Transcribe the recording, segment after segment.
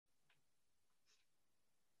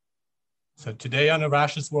So today on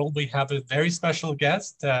Arash's World, we have a very special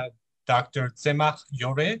guest, Dr. Tzemach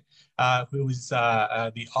Yoreh, who is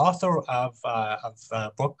the author of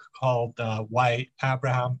a book called Why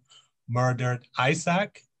Abraham Murdered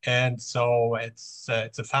Isaac. And so it's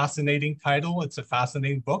a fascinating title. It's a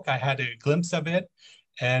fascinating book. I had a glimpse of it,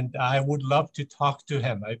 and I would love to talk to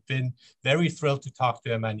him. I've been very thrilled to talk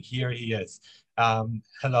to him, and here he is.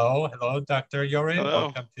 Hello, Dr. Yoreh. Hello.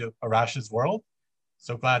 Welcome to Arash's World.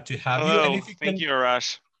 So glad to have you. And Hello. Thank you,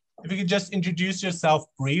 Arash. if you could just introduce yourself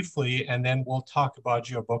briefly, and then we'll talk about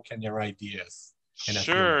your book and your ideas in a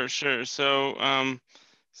few minutes. Sure. So I'm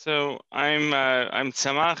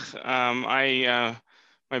Tzemach.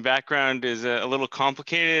 My background is a little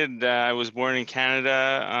complicated. I was born in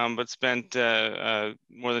Canada, but spent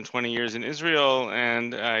more than 20 years in Israel,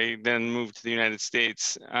 and I then moved to the United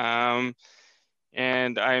States.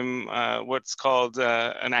 And I'm what's called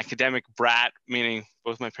an academic brat, meaning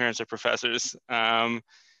both my parents are professors. And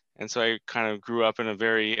so I kind of grew up in a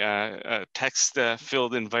very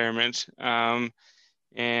text-filled environment.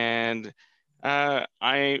 And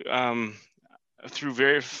I, for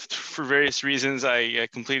various reasons, I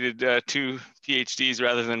completed 2 PhDs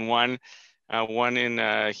rather than one. One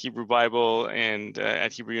in Hebrew Bible and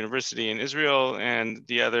at Hebrew University in Israel, and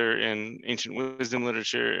the other in ancient wisdom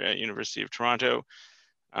literature at University of Toronto.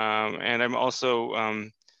 And I'm also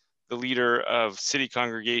the leader of City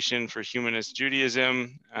Congregation for Humanist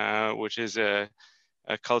Judaism, which is a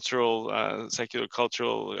cultural, secular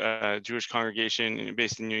cultural Jewish congregation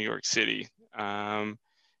based in New York City.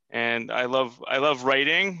 And I love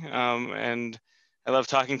writing, and I love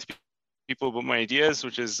talking to people about my ideas,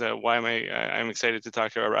 which is why I'm excited to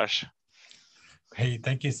talk to Arash. Hey,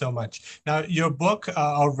 thank you so much. Now, your book,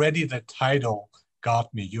 already the title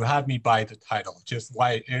got me. You had me by the title, just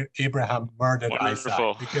why Abraham murdered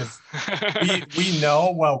Wonderful. Isaac, because we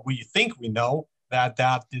know, well, we think we know that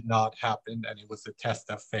that did not happen, and it was a test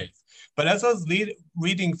of faith. But as I was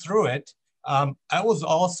reading through it, I was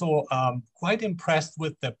also quite impressed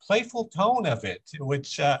with the playful tone of it,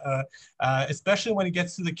 which especially when it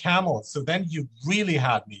gets to the camels. So then you really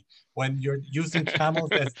had me when you're using camels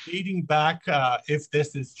as dating back, if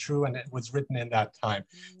this is true and it was written in that time.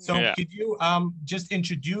 So Yeah. could you just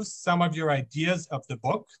introduce some of your ideas of the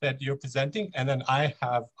book that you're presenting? And then I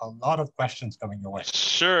have a lot of questions coming your way.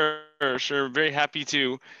 Sure. Very happy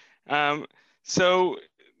to. So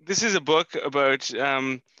this is a book about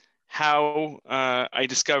how I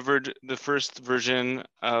discovered the first version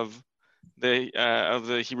of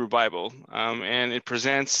the Hebrew Bible, and it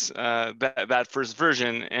presents that first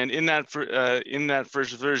version. And in that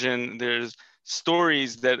first version, there's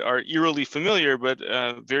stories that are eerily familiar but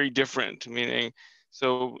very different. Meaning,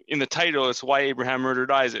 so in the title, it's why Abraham murdered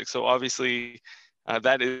Isaac. So obviously,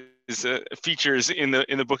 that is features in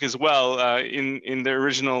the book as well. In the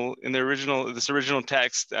original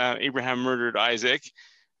text, Abraham murdered Isaac.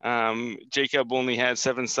 Jacob only had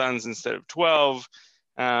 7 sons instead of 12.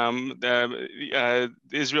 The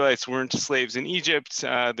Israelites weren't slaves in Egypt.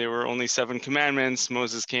 There were only 7 commandments.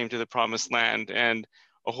 Moses came to the promised land, and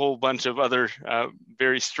a whole bunch of other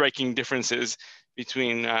very striking differences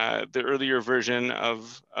between the earlier version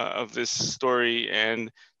of this story and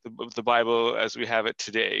the Bible as we have it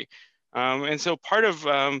today. And so part of,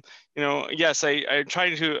 yes, I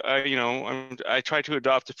try to, I try to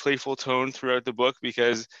adopt a playful tone throughout the book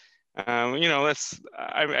because, I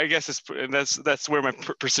guess that's where my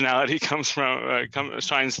personality comes from,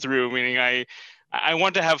 shines through. Meaning, I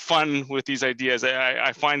want to have fun with these ideas.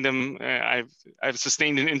 I find them. I've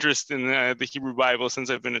sustained an interest in the Hebrew Bible since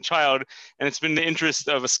I've been a child, and it's been the interest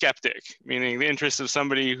of a skeptic, meaning the interest of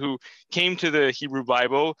somebody who came to the Hebrew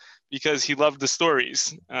Bible because he loved the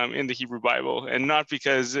stories in the Hebrew Bible, and not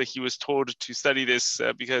because he was told to study this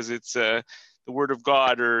because it's the Word of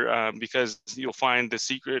God, or because you'll find the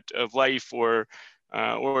secret of life, or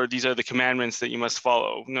these are the commandments that you must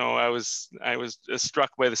follow. No, I was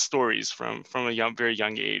struck by the stories from a very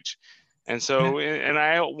young age, and so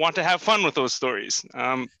I want to have fun with those stories.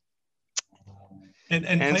 And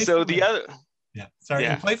so the other. Yeah, sorry.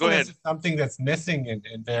 Yeah, and playfulness go ahead. is something that's missing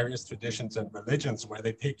in various traditions and religions where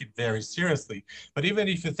they take it very seriously. But even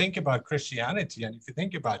if you think about Christianity and if you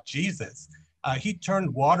think about Jesus, he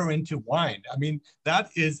turned water into wine. I mean,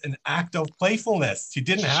 that is an act of playfulness. He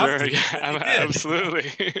didn't have to, Yeah, but he did.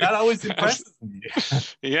 absolutely. That always impresses me.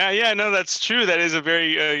 Yeah, no, that's true. That is a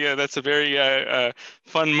very that's a very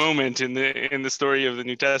fun moment in the story of the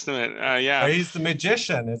New Testament. Yeah. He's the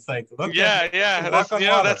magician. It's like, look at me, Yeah. walk on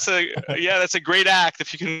water. That's a great act.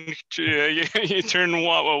 If you can you turn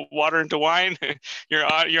water into wine,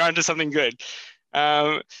 you're onto something good.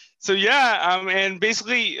 So yeah, and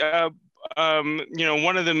basically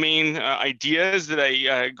one of the main ideas that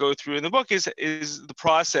I go through in the book is the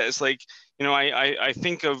process. Like, I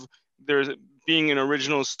think of there being an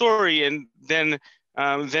original story, and then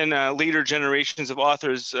later generations of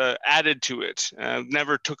authors added to it,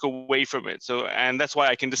 never took away from it. So, and that's why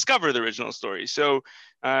I can discover the original story. So,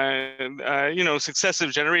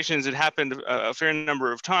 successive generations, it happened a fair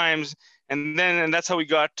number of times. And that's how we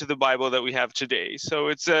got to the Bible that we have today. So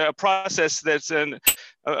it's a process that's a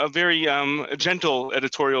very gentle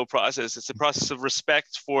editorial process. It's a process of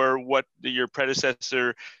respect for what your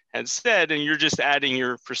predecessor had said, and you're just adding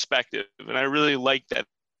your perspective. And I really like that.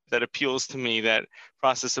 That appeals to me, that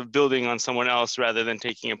process of building on someone else rather than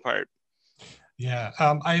taking apart. Yeah,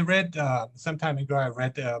 I read some time ago, I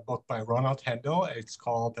read a book by Ronald Hendel. It's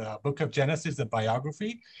called Book of Genesis, a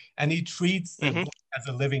biography, and he treats the book as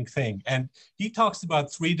a living thing. And he talks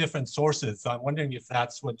about 3 different sources. So I'm wondering if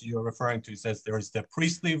that's what you're referring to. He says there is the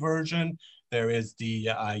priestly version, there is the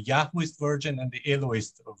Yahwist version, and the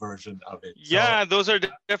Elohist version of it. Yeah, those are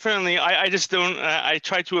definitely, I just don't, I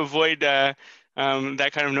try to avoid that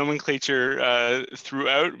kind of nomenclature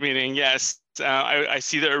throughout, meaning, yes, I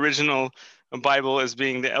see the original Bible as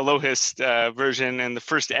being the Elohist version, and the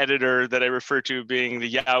first editor that I refer to being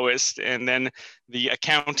the Yahwist, and then the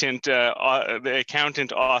accountant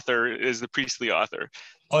author is the priestly author.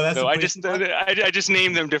 Oh, that's so I just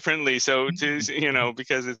name them differently, so to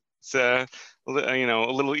because it's a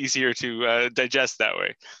little easier to digest that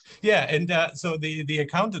way. Yeah, and so the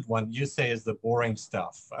accounted one you say is the boring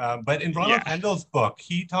stuff, but in Ronald Hendel's book,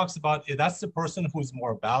 he talks about that's the person who's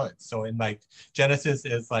more balanced. So in like Genesis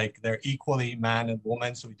is like they're equally man and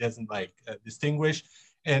woman, so he doesn't like distinguish.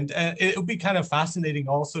 And it would be kind of fascinating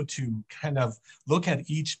also to kind of look at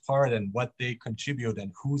each part and what they contribute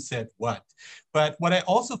and who said what. But what I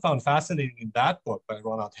also found fascinating in that book by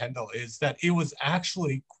Ronald Hendel is that it was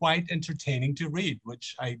actually quite entertaining to read,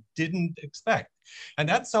 which I didn't expect. And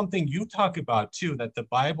that's something you talk about too, that the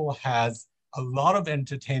Bible has a lot of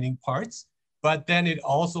entertaining parts, but then it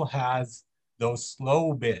also has those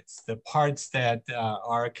slow bits, the parts that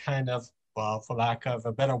are kind of, well, for lack of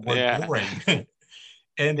a better word, boring.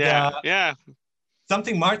 And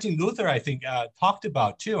something Martin Luther, I think, talked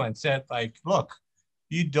about too, and said, like, look,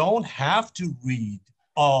 you don't have to read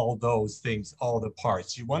all those things, all the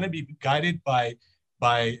parts. You want to be guided by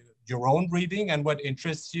your own reading and what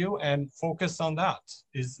interests you, and focus on that.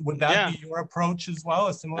 Would that be your approach as well?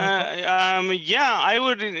 A similar I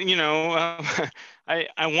would.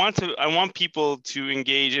 I want people to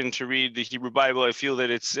engage and to read the Hebrew Bible. I feel that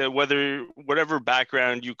it's whatever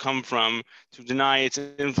background you come from, to deny its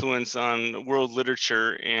influence on world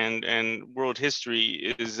literature and world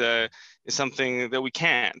history is something that we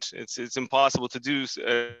can't. It's impossible to do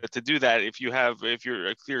that if you're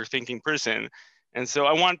a clear thinking person. And so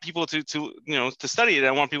I want people to study it.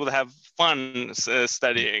 I want people to have fun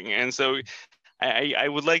studying. And so I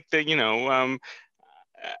would like that,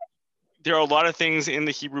 there are a lot of things in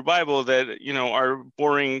the Hebrew Bible that, are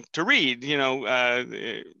boring to read,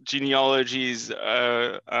 genealogies,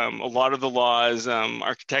 a lot of the laws,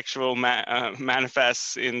 architectural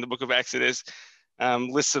manifests in the book of Exodus,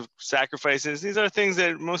 lists of sacrifices. These are things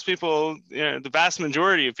that most people, the vast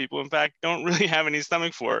majority of people, in fact, don't really have any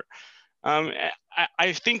stomach for.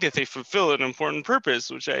 I think that they fulfill an important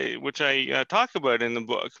purpose, which I talk about in the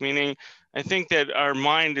book. Meaning, I think that our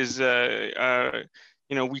mind is,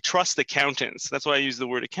 we trust accountants. That's why I use the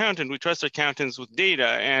word accountant. We trust accountants with data,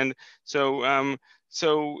 and so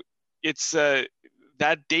it's that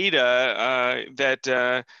data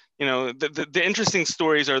that. The interesting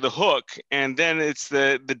stories are the hook, and then it's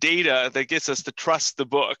the data that gets us to trust the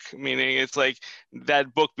book. Meaning, it's like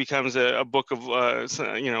that book becomes a book of a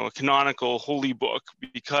canonical holy book,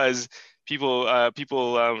 because people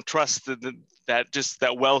trust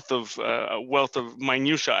that wealth of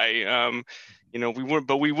minutiae.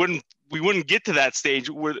 We wouldn't get to that stage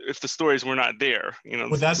if the stories were not there.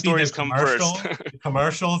 Would that the stories be come first. The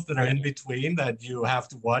commercials that are in between that you have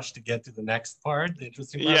to watch to get to the next part, the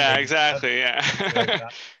interesting part? Yeah, exactly. Yeah.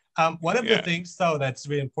 One of the things, though, that's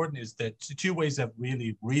really important is that two ways of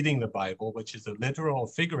really reading the Bible, which is a literal,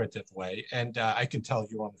 figurative way. And I can tell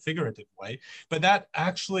you're on the figurative way, but that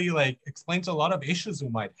actually explains a lot of issues we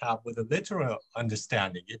might have with a literal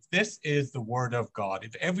understanding. If this is the word of God,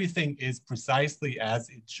 if everything is precisely as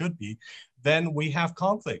it should be, then we have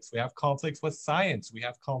conflicts. We have conflicts with science. We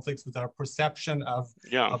have conflicts with our perception of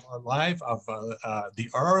our life, of the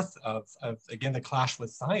earth, of again, the clash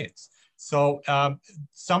with science. So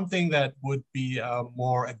something that would be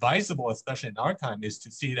more advisable, especially in our time, is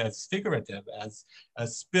to see it as figurative, as a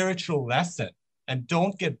spiritual lesson, and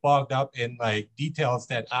don't get bogged up in details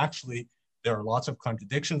that actually there are lots of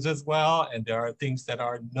contradictions as well, and there are things that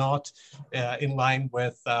are not in line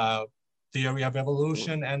with theory of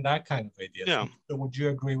evolution and that kind of ideas. Yeah. So would you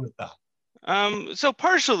agree with that? So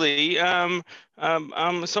partially, so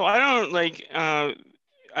I don't like, I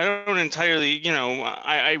don't entirely,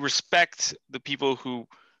 I respect the people who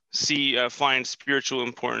find spiritual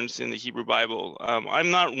importance in the Hebrew Bible. I'm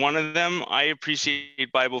not one of them. I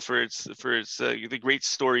appreciate Bible for its the great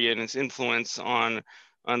story and its influence on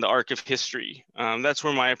the arc of history. That's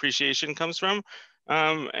where my appreciation comes from.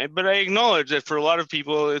 But I acknowledge that for a lot of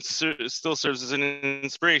people, it still serves as an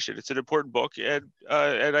inspiration. It's an important book, and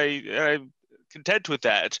I'm content with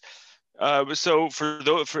that. So for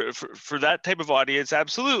that type of audience,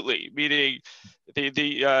 absolutely. Meaning,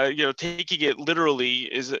 taking it literally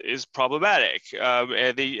is problematic,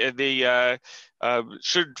 and they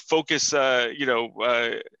should focus.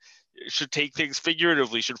 Should take things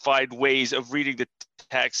figuratively. Should find ways of reading the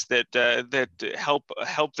text that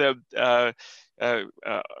help them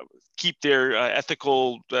keep their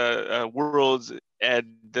ethical worlds and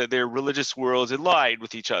their religious worlds in line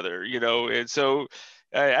with each other. And so.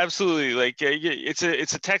 Absolutely, it's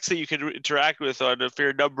a text that you can interact with on a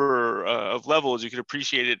fair number of levels. You can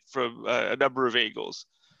appreciate it from a number of angles.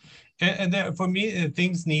 And then for me,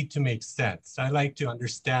 things need to make sense. I like to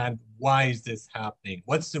understand, why is this happening?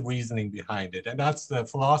 What's the reasoning behind it? And that's the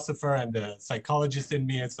philosopher and the psychologist in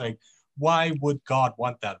me. It's like, why would God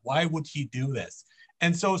want that? Why would he do this?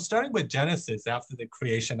 And so starting with Genesis after the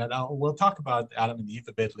creation, and we'll talk about Adam and Eve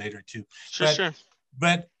a bit later too. Sure.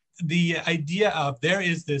 But the idea of there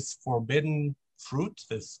is this forbidden fruit,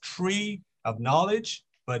 this tree of knowledge,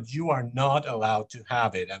 but you are not allowed to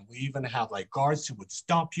have it. And we even have like guards who would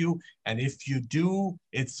stop you. And if you do,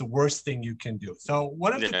 it's the worst thing you can do. So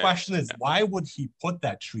one of the questions is, why would he put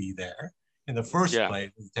that tree there in the first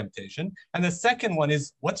place, the temptation? And the second one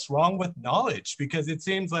is, what's wrong with knowledge? Because it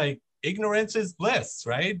seems like ignorance is bliss,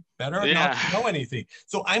 right? Better not to know anything.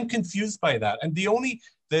 So I'm confused by that. And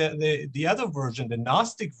the other version, the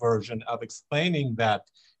Gnostic version of explaining that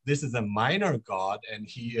this is a minor god and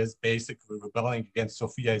he is basically rebelling against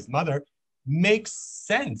Sophia, his mother, makes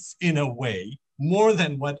sense in a way more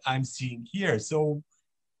than what I'm seeing here. So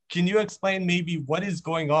can you explain maybe what is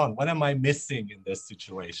going on? What am I missing in this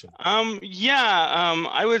situation?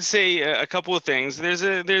 I would say a couple of things.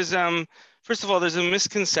 First of all, there's a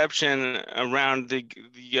misconception around the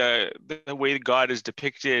way God is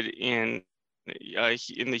depicted in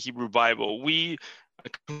the Hebrew Bible. We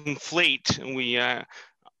conflate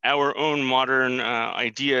our own modern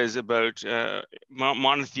ideas about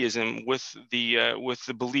monotheism with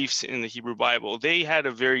the beliefs in the Hebrew Bible. They had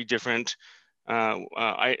a very different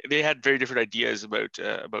they had very different ideas about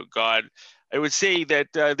God. I would say that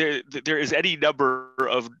there is any number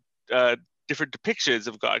of different depictions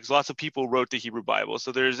of God, because lots of people wrote the Hebrew Bible.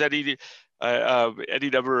 So there's any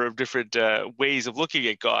number of different ways of looking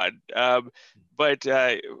at God. But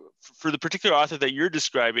for the particular author that you're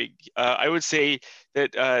describing, I would say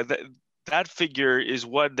that that figure is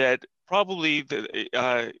one that probably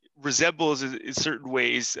resembles in certain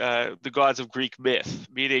ways the gods of Greek myth,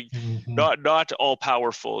 meaning not all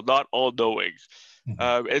powerful, not all knowing.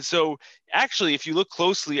 And so actually, if you look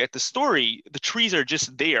closely at the story, the trees are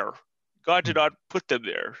just there. God did not put them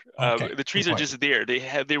there. The trees are just there.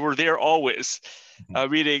 They were there always.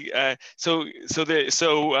 Meaning,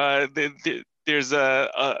 there's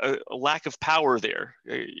a lack of power there.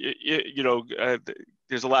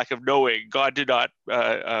 There's a lack of knowing. God did not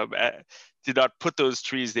put those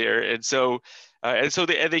trees there, and so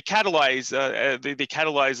they catalyze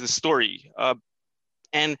the story.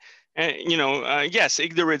 Yes,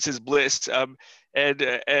 ignorance is bliss, and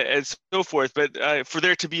so forth. But for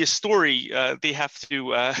there to be a story, they have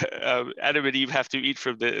to Adam and Eve have to eat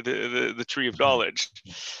from the tree of knowledge.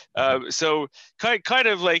 So kind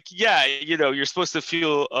of like, you're supposed to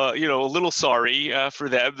feel a little sorry for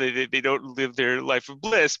them. They don't live their life of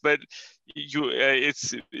bliss, but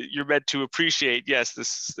you're meant to appreciate. Yes,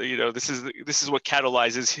 this is what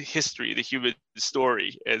catalyzes history, the human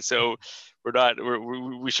story, and so.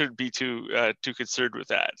 We shouldn't be too concerned with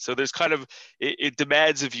that. So there's kind of, it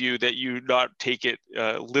demands of you that you not take it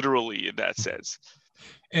literally in that sense.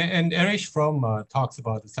 And Erich Fromm talks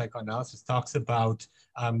about, the psychoanalysis talks about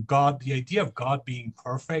God, the idea of God being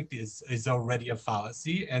perfect is already a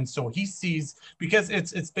fallacy. And so he sees, because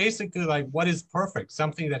it's basically like, what is perfect?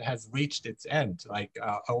 Something that has reached its end, like,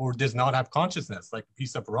 or does not have consciousness, like a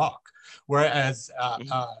piece of rock. Whereas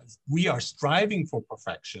we are striving for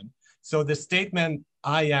perfection. So the statement,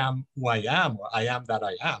 I am who I am, or I am that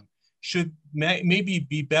I am, should maybe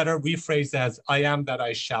be better rephrased as, I am that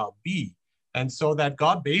I shall be. And so that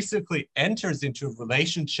God basically enters into a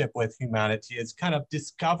relationship with humanity is kind of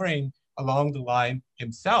discovering along the line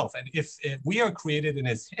himself. And if we are created in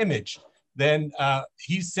his image, then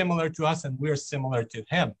he's similar to us and we're similar to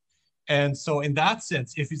him. And so in that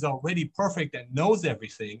sense, if he's already perfect and knows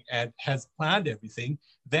everything and has planned everything,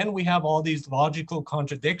 then we have all these logical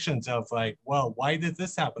contradictions of like, well, why did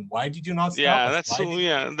this happen? Why did you not stop Yeah, us? that's Why so, did you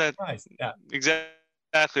yeah, that Christ? Yeah,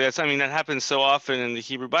 exactly. That's, I mean, that happens so often in the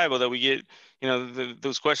Hebrew Bible that we get, you know,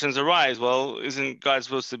 those questions arise. Well, isn't God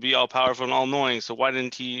supposed to be all powerful and all knowing? So why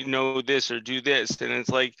didn't he know this or do this? And it's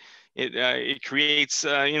like, it creates,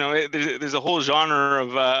 you know, there's a whole genre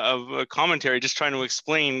of commentary just trying to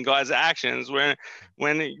explain God's actions when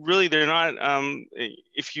really they're not.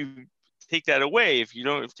 If you take that away, if you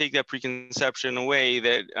don't take that preconception away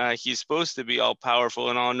that he's supposed to be all powerful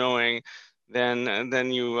and all knowing, then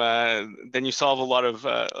you solve a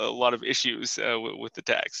lot of issues with the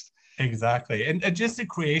text. exactly. And just the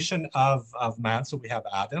creation of man. So we have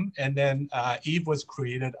Adam, and then Eve was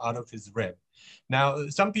created out of his rib. Now,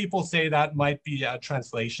 some people say that might be a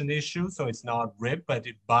translation issue. So it's not rib, but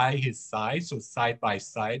by his side. So side by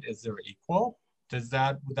side, is there equal? Would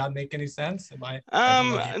that make any sense? I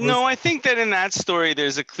don't know Hebrew. No, So. I think that in that story,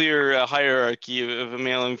 there's a clear hierarchy of a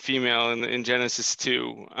male and female in Genesis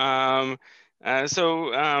 2.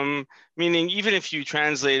 Meaning even if you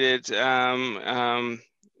translate it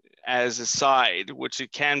as a side, which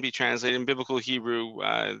it can be translated in biblical Hebrew,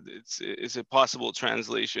 it's a possible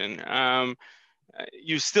translation.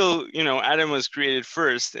 You still, you know, Adam was created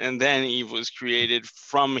first and then Eve was created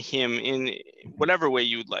from him in whatever way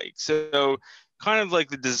you'd like. So kind of like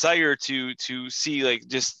the desire to see like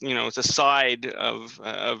just, you know, it's a side of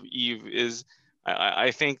Eve is I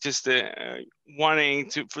think just wanting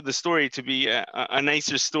for the story to be a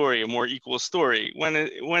nicer story, a more equal story when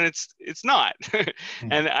it's not.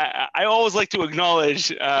 And I always like to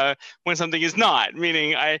acknowledge when something is not,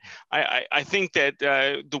 meaning I think that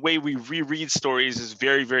the way we reread stories is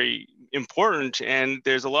very, very important, and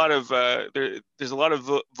there's a lot of there's a lot of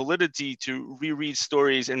validity to reread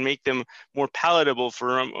stories and make them more palatable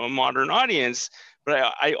for a modern audience.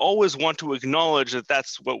 But I always want to acknowledge that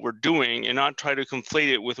that's what we're doing and not try to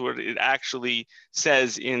conflate it with what it actually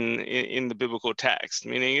says in the biblical text.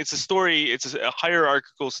 Meaning it's a story, it's a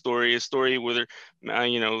hierarchical story, a story where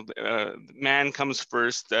man comes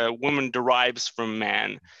first, woman derives from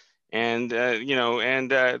man. And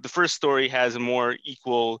the first story has a more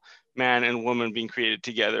equal man and woman being created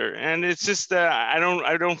together, and it's just I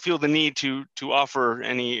don't feel the need to offer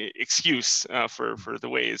any excuse for the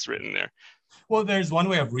way it's written there. Well, there's one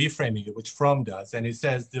way of reframing it, which Fromm does, and he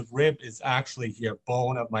says the rib is actually here,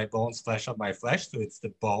 bone of my bones, flesh of my flesh. So it's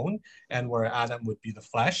the bone, and where Adam would be the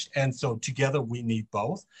flesh. And so together we need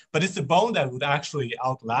both. But it's the bone that would actually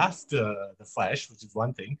outlast the flesh, which is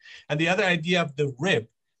one thing. And the other idea of the rib,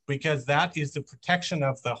 because that is the protection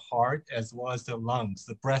of the heart as well as the lungs,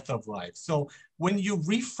 the breath of life. So when you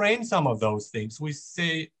reframe some of those things, we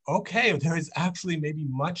say, okay, there is actually maybe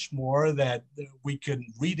much more that we can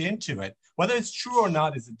read into it. Whether it's true or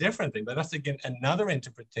not is a different thing, but that's again another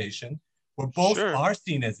interpretation where both Sure. are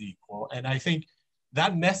seen as equal. And I think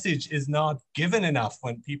that message is not given enough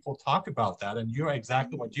when people talk about that. And you're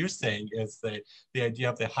exactly what you're saying is the idea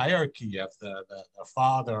of the hierarchy of the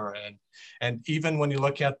Father. And even when you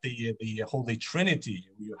look at the Holy Trinity,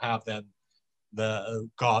 you have then the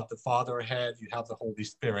God, the Father head, you have the Holy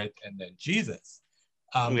Spirit, and then Jesus.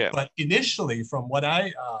 Yeah. But initially, from what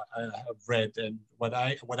I have read and what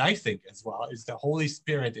I think as well, is the Holy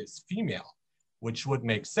Spirit is female, which would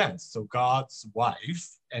make sense. So God's wife,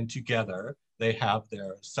 and together they have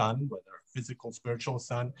their son, whether physical, spiritual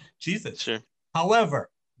son, Jesus. Sure.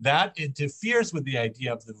 However, that interferes with the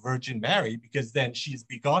idea of the Virgin Mary because then she's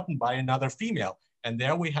begotten by another female. And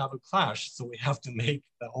there we have a clash. So we have to make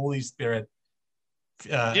the Holy Spirit,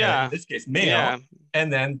 in this case, male, Yeah.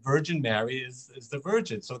 and then Virgin Mary is the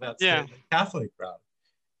Virgin. So that's Yeah. the Catholic route.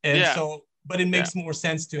 And Yeah. so, but it Yeah. makes more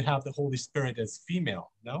sense to have the Holy Spirit as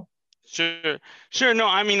female, no? Sure. No,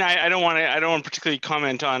 I mean, I don't want to particularly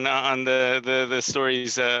comment on the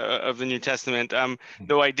stories of the New Testament.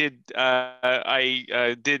 Though I did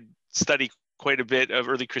study quite a bit of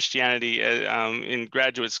early Christianity in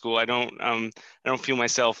graduate school. I don't feel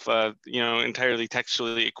myself entirely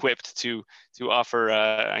textually equipped to offer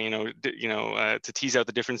to tease out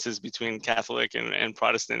the differences between Catholic and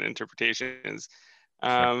Protestant interpretations.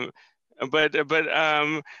 Sure.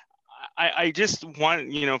 I just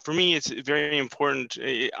want, for me, it's very important.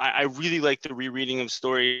 I really like the rereading of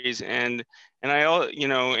stories and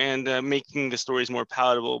making the stories more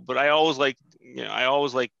palatable. But I always like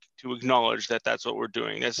to acknowledge that that's what we're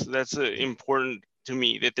doing. That's important to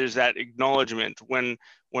me, that there's that acknowledgement when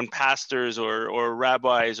pastors or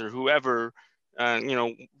rabbis or whoever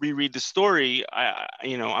reread the story. I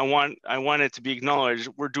want it to be acknowledged.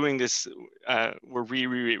 We're doing this. We're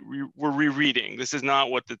rereading. This is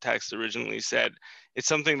not what the text originally said. It's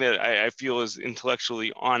something that I feel is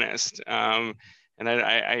intellectually honest, and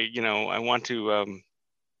I want to.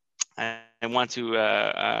 I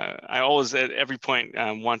always at every point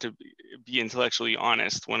want to be intellectually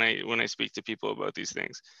honest when I speak to people about these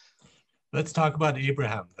things. Let's talk about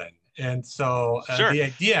Abraham then. And so Sure. The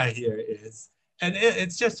idea here is, and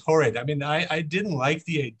it's just horrid. I mean, I didn't like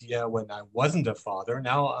the idea when I wasn't a father.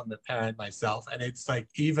 Now I'm a parent myself, and it's like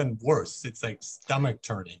even worse. It's like stomach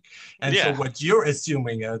turning. And so what you're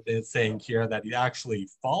assuming is saying here that he actually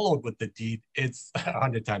followed with the deed, it's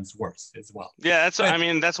 100 times worse as well. Yeah,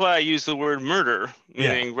 that's why I use the word murder,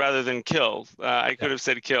 meaning rather than kill. I could have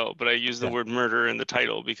said kill, but I use the word murder in the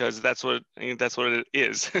title because that's what it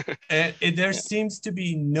is. And there seems to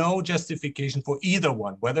be no justification for either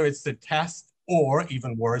one, whether it's the test or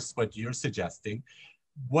even worse, what you're suggesting.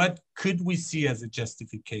 What could we see as a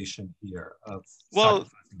justification here of? Well,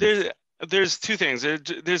 there's two things.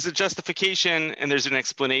 There's a justification and there's an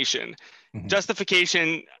explanation. Mm-hmm.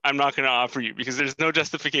 Justification, I'm not going to offer you because there's no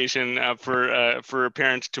justification for a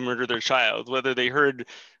parent to murder their child, whether they heard.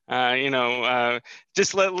 Let's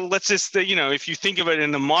just if you think of it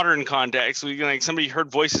in the modern context, somebody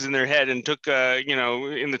heard voices in their head and took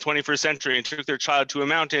in the 21st century and took their child to a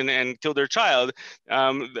mountain and killed their child,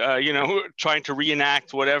 trying to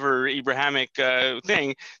reenact whatever Abrahamic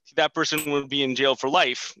thing, that person would be in jail for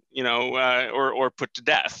life, or put to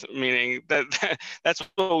death, meaning that's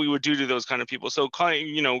what we would do to those kind of people. So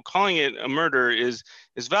calling it a murder is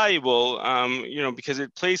valuable, because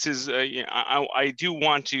it places. I do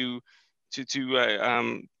want to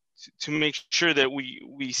make sure that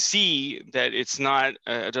we see that it's not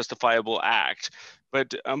a justifiable act,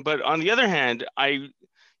 but on the other hand,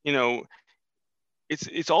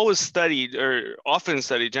 it's always studied, or often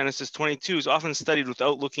studied. Genesis 22 is often studied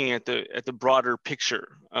without looking at the broader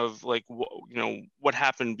picture of what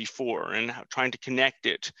happened before and trying to connect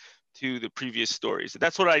it to the previous stories.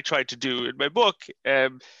 That's what I tried to do in my book,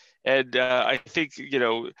 and I think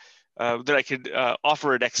that I could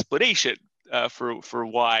offer an explanation for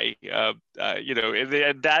why and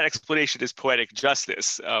that explanation is poetic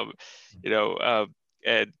justice.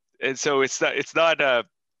 And so it's not a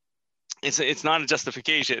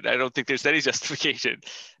justification. I don't think there's any justification.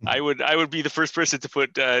 I would be the first person to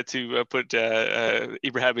put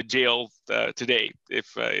Abraham in jail today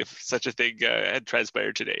if such a thing had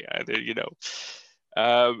transpired today.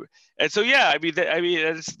 And so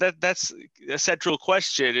that's a central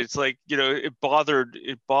question. It's like it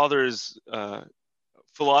bothers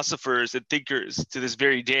philosophers and thinkers to this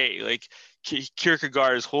very day. Like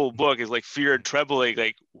Kierkegaard's whole book is like Fear and Trembling,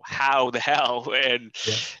 like how the hell, and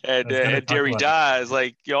Derrida is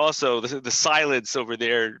like also the silence over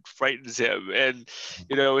there frightens him, and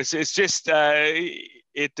it's just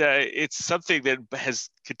it's something that has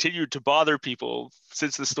continued to bother people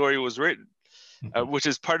since the story was written. Which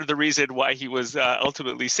is part of the reason why he was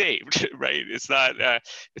ultimately saved, right? It's not.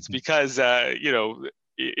 It's because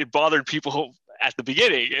it bothered people at the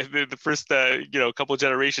beginning, and the first couple of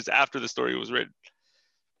generations after the story was written.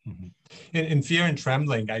 Mm-hmm. In Fear and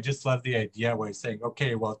Trembling, I just love the idea where he's saying,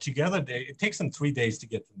 okay, well, together it takes them 3 days to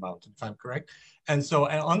get to the mountain, if I'm correct. And so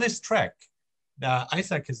on this trek,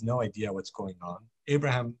 Isaac has no idea what's going on.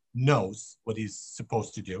 Abraham knows what he's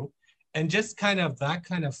supposed to do. And just that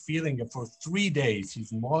kind of feeling of for 3 days,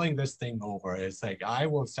 he's mulling this thing over. It's like, I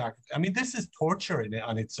will sacrifice. I mean, this is torture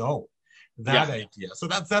on its own, that idea. So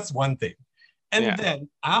that's one thing. And then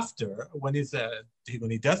after, when he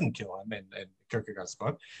doesn't kill him in Kierkegaard's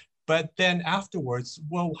book, but then afterwards,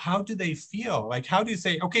 well, how do they feel? Like, how do you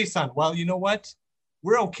say, okay, son, well, you know what?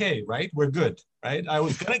 We're okay, right? We're good, right? I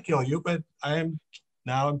was going to kill you, but I'm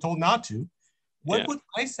told not to. What would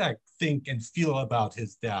Isaac think and feel about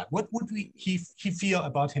his dad? What would he feel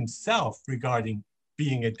about himself regarding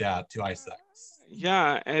being a dad to Isaac?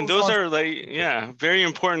 Yeah, and those are very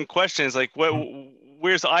important questions. Like,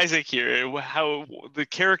 where's Isaac here? How the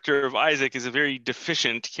character of Isaac is a very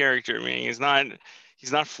deficient character. Meaning, he's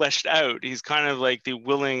not fleshed out. He's kind of like the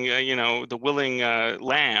willing,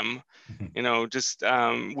 lamb.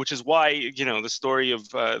 Which is why the story of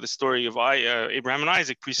Abraham and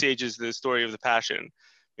Isaac presages the story of the Passion,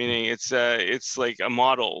 meaning it's like a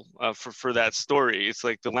model for that story. It's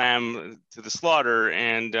like the lamb to the slaughter,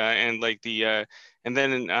 and like the and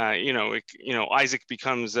then Isaac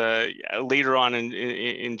becomes later on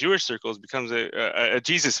in Jewish circles becomes a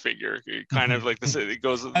Jesus figure, kind of like this. It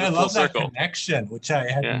goes I full love that circle. connection, which I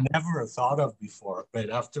had Yeah. never thought of before. But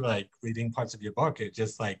after like reading parts of your book, it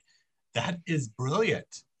just like that is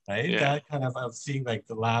brilliant, right? Yeah. That kind of seeing like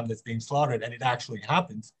the lamb that's being slaughtered and it actually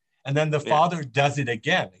happens. And then the Yeah. father does it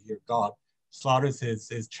again. Here, God slaughters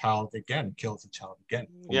his child again, kills the child again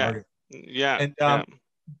for Yeah. murder. Yeah. And Yeah.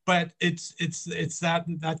 but it's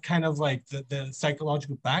that kind of like the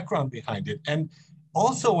psychological background behind it. And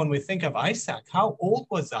also when we think of Isaac, how old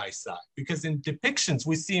was Isaac? Because in depictions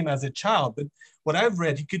we see him as a child, but what I've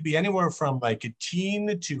read, he could be anywhere from like a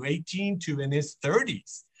teen to 18 to in his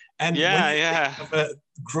 30s. And when Yeah. you think Yeah. of a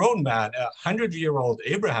grown man, 100-year-old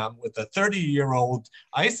Abraham with a 30-year-old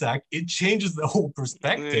Isaac, it changes the whole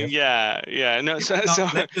perspective. Yeah. Yeah. No. You So. would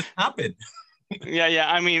not let this happen. Yeah.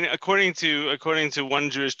 Yeah. I mean, according to one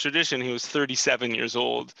Jewish tradition, he was 37 years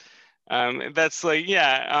old. That's like,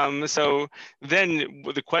 yeah. So then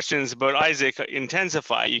the questions about Isaac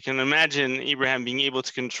intensify. You can imagine Abraham being able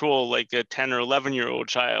to control like a 10 or 11-year-old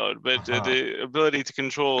child, but the ability to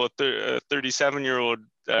control a 37-year-old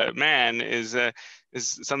man is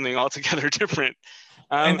something altogether different.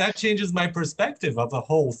 And that changes my perspective of the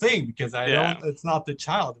whole thing because I Yeah. don't, it's not the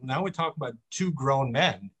child. Now we talk about two grown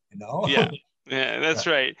men, you know? Yeah. Yeah, that's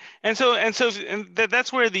right. And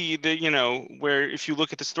that's where the where if you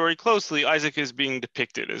look at the story closely, Isaac is being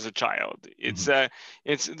depicted as a child. It's the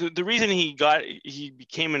reason he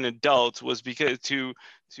became an adult was because to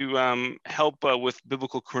help with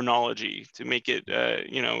biblical chronology, to make it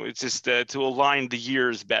it's just to align the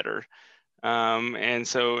years better.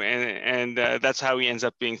 That's how he ends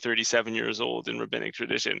up being 37 years old in rabbinic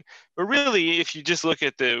tradition. But really, if you just look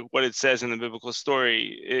at what it says in the biblical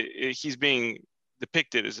story, he's being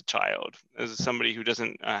depicted as a child, as somebody who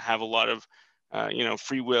doesn't have a lot of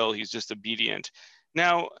free will. He's just obedient.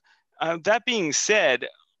 Now, that being said,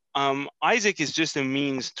 Isaac is just a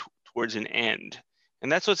means towards an end.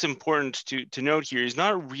 And that's what's important to note here. He's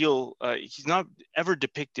not real. He's not ever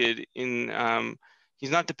depicted in he's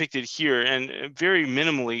not depicted here, and very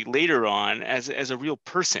minimally later on as a real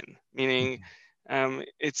person, meaning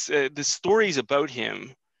it's the stories about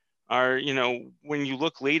him are, when you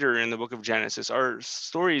look later in the book of Genesis, are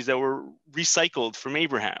stories that were recycled from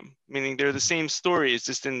Abraham, meaning they're the same stories,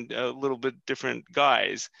 just in a little bit different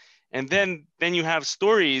guise. And then you have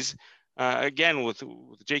stories again with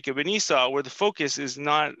Jacob and Esau, where the focus is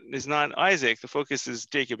not Isaac. The focus is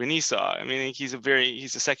Jacob and Esau. I mean, he's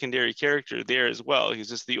a secondary character there as well. He's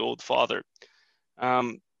just the old father.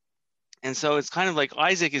 And so it's kind of like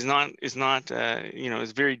Isaac is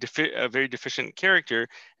a very deficient character,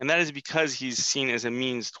 and that is because he's seen as a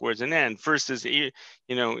means towards an end. First, as even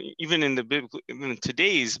in in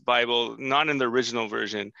today's Bible, not in the original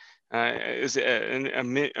version, is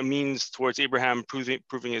a means towards Abraham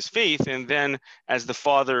proving his faith, and then as the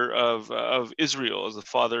father of Israel, as the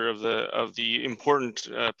father of the important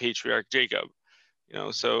patriarch Jacob.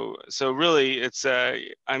 So really it's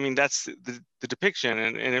I mean, that's the depiction,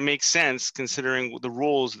 and it makes sense considering the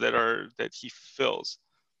roles that he fulfills.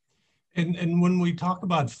 And when we talk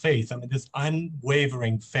about faith, I mean, this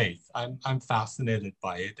unwavering faith, I'm fascinated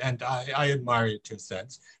by it, and I admire it to a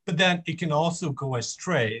sense. But then it can also go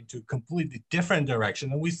astray into a completely different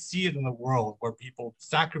direction, and we see it in the world where people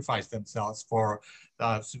sacrifice themselves for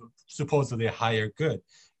supposedly a higher good.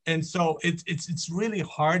 And so it's really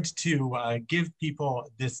hard to give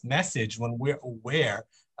people this message when we're aware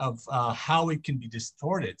of how it can be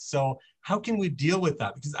distorted. So how can we deal with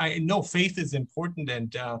that? Because I know faith is important,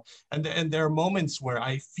 and there are moments where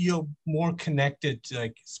I feel more connected,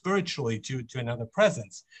 like spiritually, to another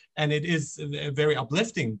presence, and it is very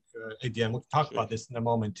uplifting. Again, we'll talk about this in a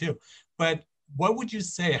moment too. But what would you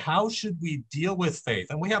say? How should we deal with faith?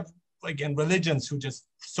 And we have, again, religions who just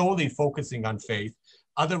solely focusing on faith.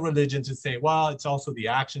 Other religions would say, well, it's also the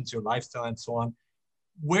actions, your lifestyle, and so on.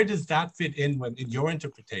 Where does that fit in your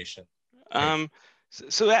interpretation?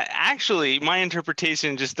 So that actually, my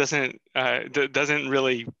interpretation just doesn't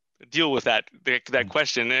really deal with that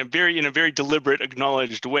question in a very deliberate,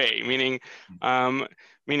 acknowledged way. Meaning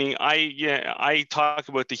I talk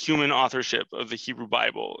about the human authorship of the Hebrew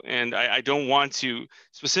Bible, and I don't want to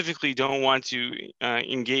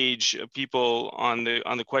engage people on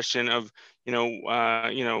the question of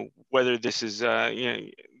whether this is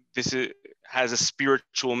has a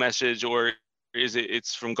spiritual message, or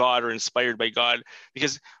it's from God or inspired by God,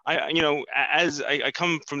 because as I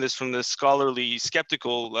come from the scholarly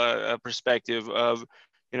skeptical perspective of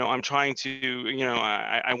I'm trying to,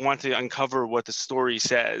 I want to uncover what the story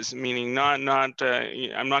says, meaning I'm not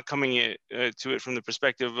coming to it from the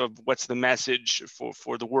perspective of what's the message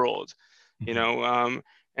for the world, and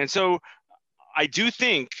so I do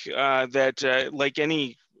think that like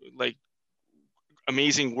any like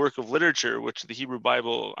amazing work of literature, which the Hebrew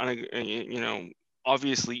Bible,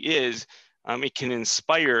 obviously is, it can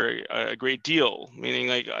inspire a great deal. Meaning,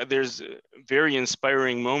 like there's very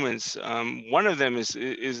inspiring moments. One of them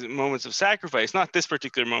is moments of sacrifice. Not this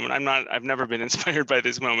particular moment. I've never been inspired by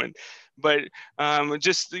this moment, but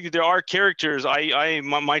just there are characters.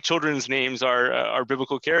 My children's names are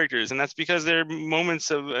biblical characters, and that's because they're moments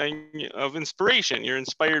of inspiration. You're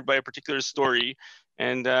inspired by a particular story,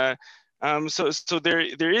 and so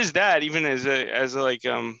there is that, even as a like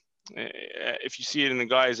if you see it in the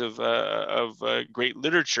guise of great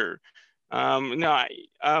literature. No,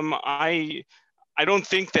 I don't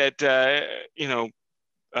think that the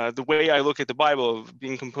way I look at the Bible of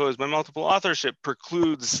being composed by multiple authorship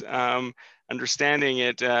precludes understanding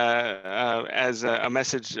it as a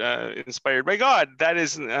message inspired by God. That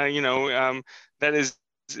is that is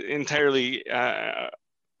entirely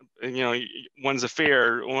one's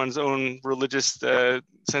affair, one's own religious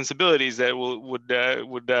sensibilities that would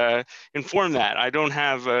inform that. I don't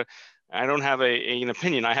have an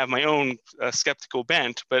opinion. I have my own skeptical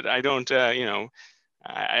bent, but I don't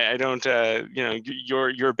I don't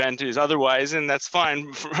your bent is otherwise, and that's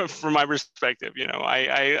fine from my perspective.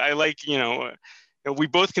 I like we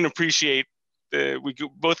both can appreciate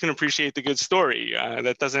the good story.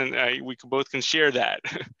 That doesn't we both can share that.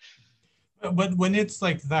 But when it's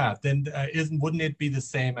like that, then wouldn't it be the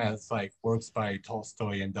same as like works by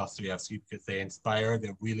Tolstoy and Dostoevsky, because they inspire,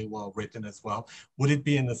 they're really well written as well? Would it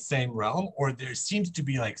be in the same realm, or there seems to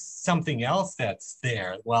be like something else that's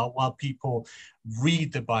there while people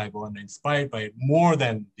read the Bible and are inspired by it more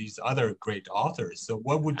than these other great authors? So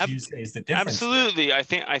what would you say is the difference? Absolutely, there?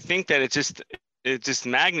 I think that it's just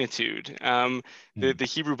magnitude. The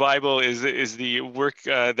Hebrew Bible is the work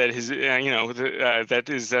that is that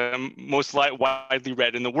is most widely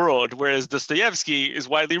read in the world, whereas Dostoevsky is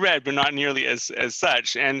widely read but not nearly as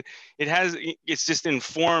such, and it's just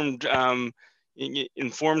informed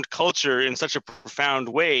culture in such a profound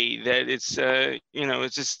way that it's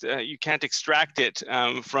just you can't extract it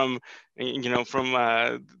from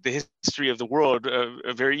the history of the world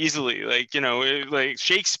very easily. Like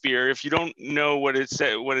Shakespeare, if you don't know what it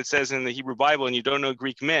says in the Hebrew Bible and you don't know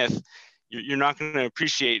Greek myth, you're not going to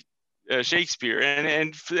appreciate Shakespeare.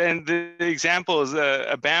 And the examples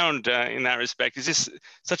abound in that respect. It's just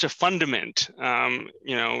such a fundament.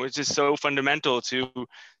 It's just so fundamental to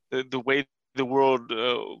the way the world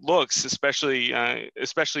looks, especially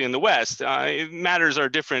in the West. Matters are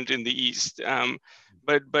different in the East,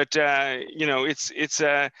 but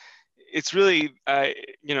it's really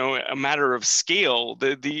a matter of scale.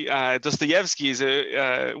 The Dostoevsky's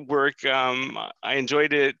work, I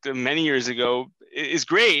enjoyed it many years ago, is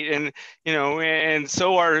great, and and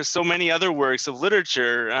so are so many other works of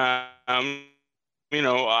literature. I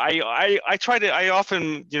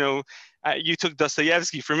often you took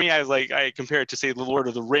Dostoevsky. For me, I compare it to, say, The Lord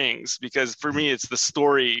of the Rings, because for me it's the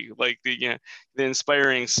story, like the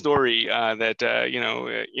inspiring story that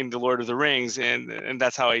in The Lord of the Rings, and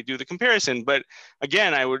that's how I do the comparison. But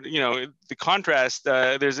again, I would the contrast.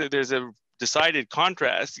 There's a decided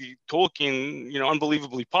contrast. Tolkien,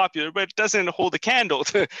 unbelievably popular, but doesn't hold a candle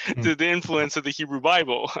to the influence of the Hebrew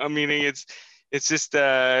Bible. I mean, it's just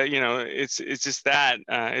it's just that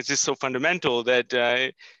it's just so fundamental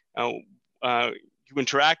that you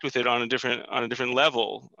interact with it on a different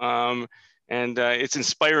level, and it's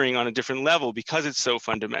inspiring on a different level because it's so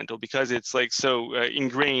fundamental, because it's like so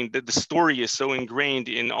ingrained, that the story is so ingrained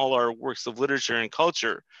in all our works of literature and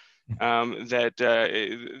culture, that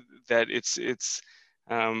it's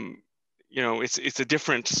a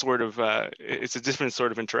different sort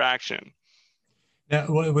of interaction. Yeah,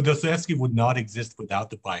 well, Dostoevsky would not exist without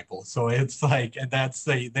the Bible. So it's like, and that's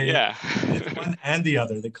it's one and the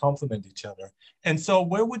other, they complement each other. And so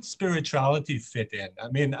where would spirituality fit in? I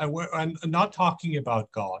mean, I'm not talking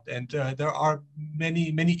about God, and there are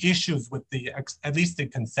many issues with at least the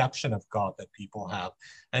conception of God that people have,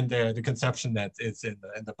 and the conception that is in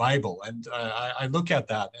the Bible. And I look at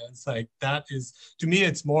that, and it's like, that is, to me,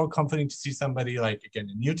 it's more comforting to see somebody like, again,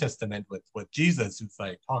 the New Testament with Jesus, who's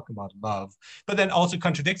like talking about love, but then also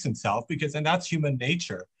contradicts himself, and that's human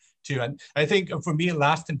nature. too. And I think for me,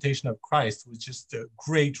 Last Temptation of Christ was just a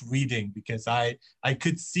great reading because I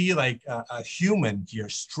could see like a human here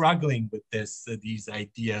struggling with these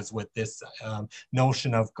ideas, with this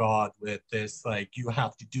notion of God, with this like you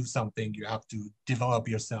have to do something, you have to develop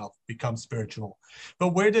yourself, become spiritual. But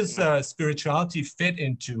where does spirituality fit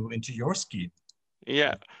into your scheme?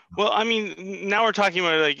 Yeah. Well, I mean, now we're talking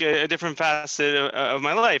about like a different facet of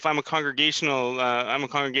my life. I'm a congregational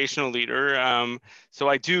leader. So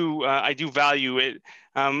I do value it.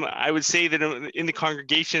 I would say that in the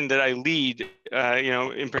congregation that I lead,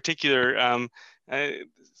 in particular, uh,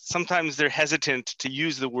 sometimes they're hesitant to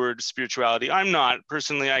use the word spirituality. I'm not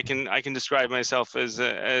personally. I can describe myself as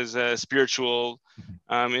a spiritual.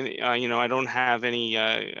 I don't have any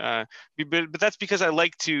but that's because I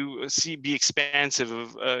like to be expansive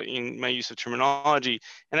of in my use of terminology,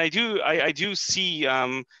 and I do see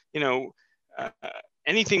uh,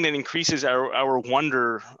 anything that increases our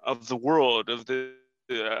wonder of the world, of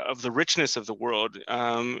the richness of the world,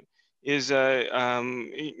 is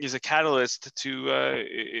a catalyst to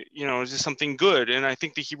just something good. And I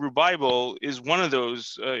think the Hebrew Bible is one of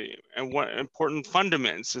those and one important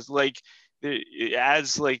fundaments. Is like it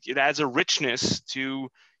adds a richness to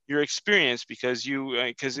your experience because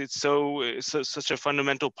it's such a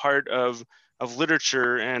fundamental part of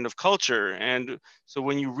literature and of culture. And so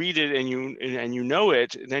when you read it and you know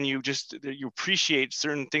it, then you appreciate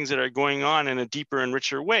certain things that are going on in a deeper and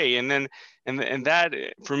richer way. And then and that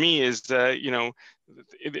for me is the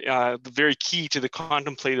very key to the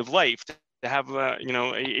contemplative life, to have a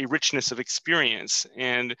richness of experience.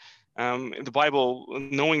 And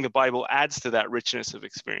knowing the Bible adds to that richness of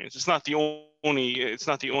experience. It's not the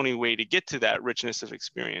only way to get to that richness of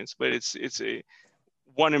experience, but it's a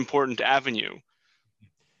one important avenue.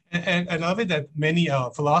 And I love it that many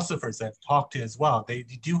philosophers I've talked to as well, they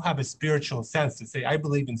do have a spiritual sense to say, I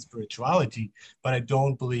believe in spirituality, but I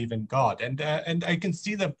don't believe in God. And I can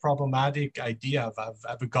see the problematic idea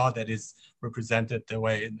of a God that is represented the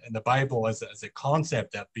way in the Bible as a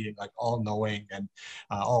concept of being like all knowing and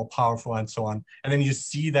all powerful and so on. And then you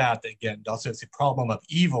see that again, also as a problem of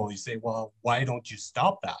evil. You say, well, why don't you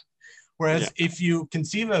stop that? Whereas if you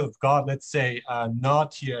conceive of God, let's say,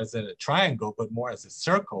 not here as a triangle, but more as a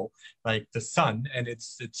circle, like the sun, and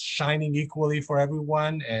it's shining equally for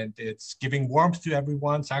everyone, and it's giving warmth to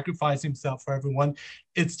everyone, sacrificing himself for everyone.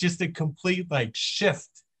 It's just a complete like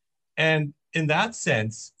shift. And in that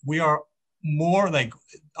sense, we are more like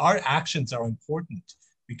our actions are important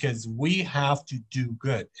because we have to do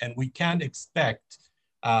good, and we can't expect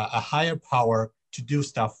a higher power to do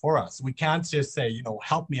stuff for us. We can't just say,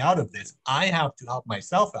 help me out of this. I have to help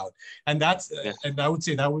myself out. And and I would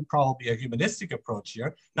say that would probably be a humanistic approach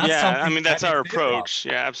here. That's I something mean, that's I'm our in favor of. approach.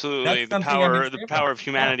 Yeah, absolutely. That's something I'm in The favor power of. of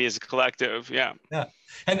humanity as a collective. Yeah. Yeah.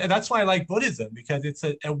 And that's why I like Buddhism, because it's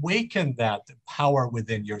awaken that power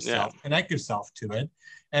within yourself, connect yourself to it.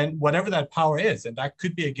 And whatever that power is, and that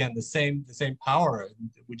could be again the same power.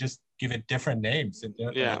 We just give it different names and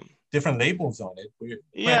different labels on it.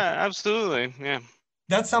 Absolutely. Yeah.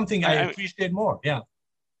 That's something I appreciate more. Yeah.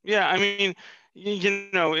 Yeah. I mean,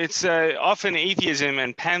 it's often atheism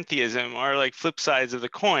and pantheism are like flip sides of the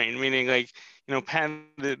coin, meaning like,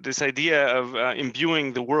 this idea of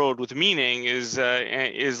imbuing the world with meaning is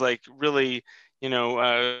like really,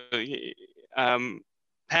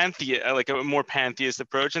 like a more pantheist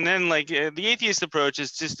approach. And then like the atheist approach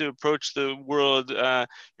is just to approach the world, the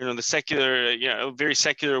secular, very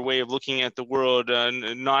secular way of looking at the world,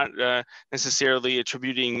 not necessarily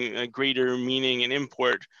attributing a greater meaning and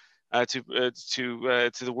import to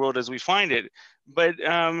the world as we find it. But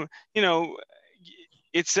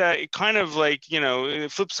it's kind of like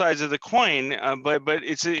flip sides of the coin, but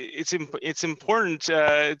it's important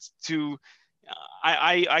to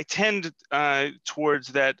I tend towards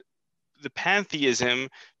that, the pantheism,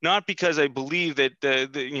 not because I believe that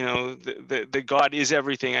the God is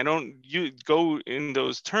everything. I don't go in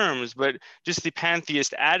those terms, but just the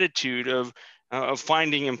pantheist attitude of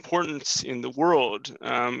finding importance in the world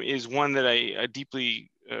is one that I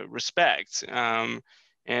deeply respect. And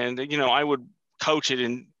I would couch it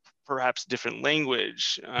in perhaps different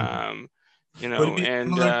language. Would it be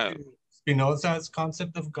similar to Spinoza's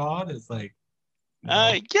concept of God? Is like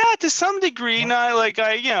to some degree, not like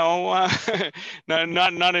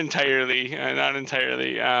not entirely, not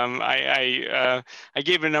entirely. I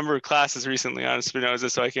gave a number of classes recently on Spinoza,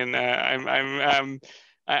 so I can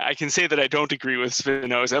I can say that I don't agree with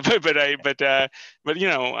Spinoza, but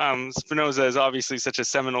Spinoza is obviously such a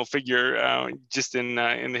seminal figure just in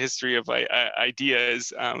the history of ideas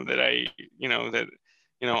that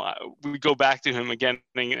we go back to him again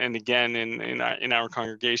and again in our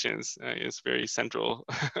congregations. It's very central.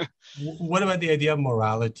 What about the idea of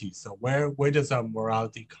morality? So where does our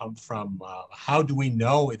morality come from? How do we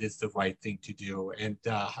know it is the right thing to do? And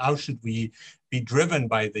how should we be driven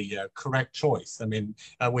by the correct choice? I mean,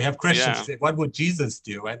 we have Christians who say, what would Jesus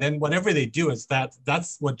do? And then whatever they do is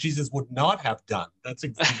that's what Jesus would not have done. That's the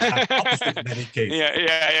exact opposite in many cases.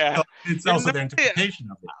 Yeah. So it's also their interpretation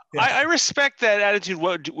of it. Yeah. I respect that attitude.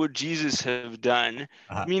 What would Jesus have done?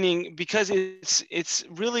 Meaning, because it's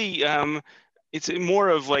really it's more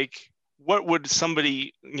of like, what would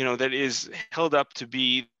somebody that is held up to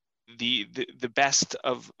be the best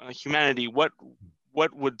of humanity, what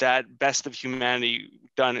would that best of humanity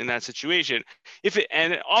done in that situation?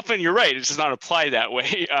 And often you're right, it does not apply that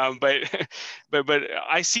way. But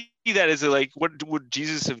I see that as what would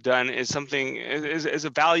Jesus have done is something as a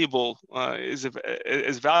valuable as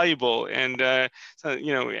valuable, and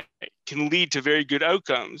can lead to very good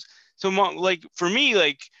outcomes. So for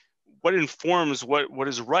me, what informs what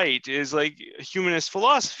is right is humanist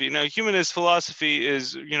philosophy. Now, humanist philosophy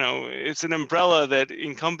is, it's an umbrella that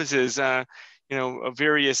encompasses,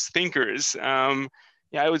 various thinkers.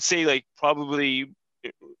 I would say probably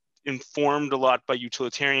informed a lot by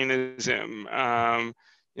utilitarianism.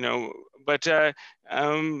 But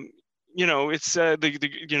it's the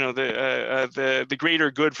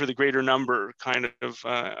greater good for the greater number kind of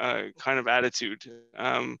attitude.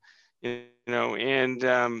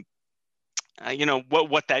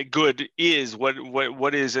 What that good is,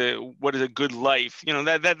 what is a good life,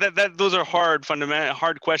 that those are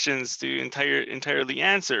hard questions to entirely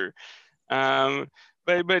answer. But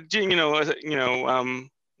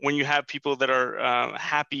when you have people that are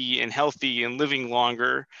happy and healthy and living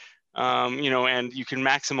longer, and you can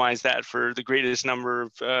maximize that for the greatest number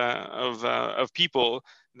of people,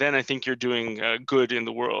 then I think you're doing good in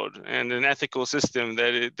the world. And an ethical system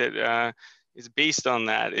that is based on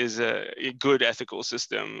that is a good ethical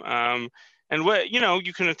system. And what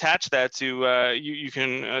you can attach that to, you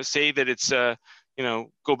can say that it's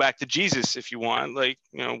go back to Jesus if you want,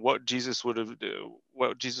 what Jesus would have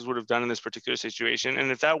done in this particular situation.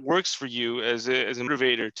 And if that works for you as a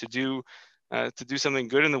motivator to do something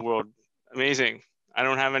good in the world, amazing. I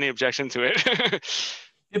don't have any objection to it.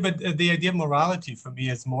 Yeah, but the idea of morality for me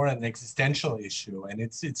is more an existential issue, and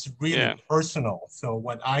it's really personal. So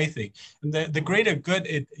what I think, and the greater good,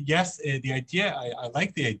 the idea, I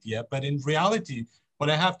like the idea, but in reality, when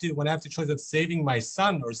I have to choose of saving my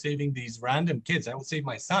son or saving these random kids, I will save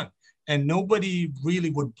my son, and nobody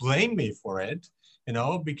really would blame me for it,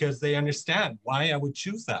 because they understand why I would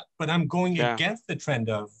choose that. But I'm going against the trend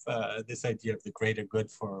of this idea of the greater good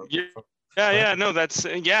for. No, that's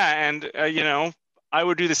and I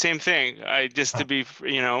would do the same thing. To be,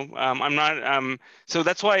 I'm not, so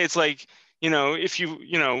that's why it's if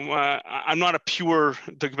I'm not a pure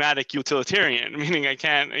dogmatic utilitarian, meaning I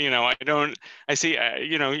can't, I see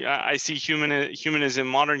humanism,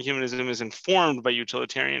 modern humanism is informed by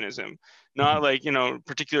utilitarianism, not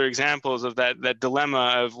particular examples of that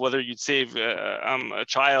dilemma of whether you'd save a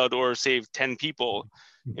child or save 10 people.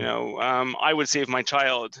 I would save my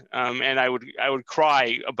child, and I would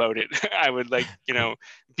cry about it. I would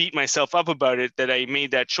beat myself up about it that I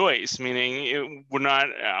made that choice, meaning it would not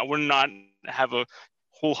have a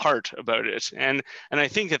whole heart about it. And I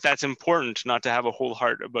think that's important, not to have a whole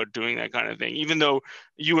heart about doing that kind of thing, even though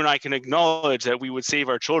you and I can acknowledge that we would save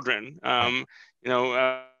our children.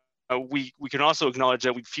 We can also acknowledge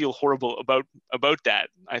that we feel horrible about that.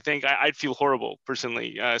 I think I'd feel horrible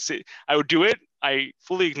personally. I would do it. I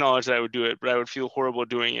fully acknowledge that I would do it, but I would feel horrible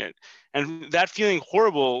doing it. And that feeling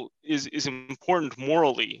horrible is important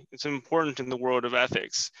morally. It's important in the world of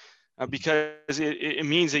ethics, because it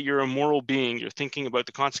means that you're a moral being. You're thinking about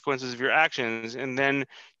the consequences of your actions, and then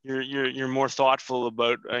you're more thoughtful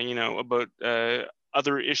about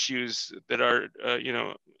other issues that are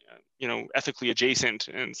ethically adjacent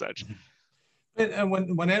and such. And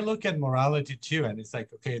when I look at morality too, and it's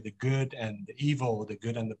okay, the good and the evil, the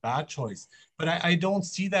good and the bad choice, but I don't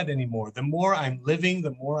see that anymore. The more I'm living,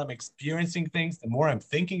 the more I'm experiencing things, the more I'm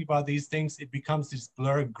thinking about these things, it becomes this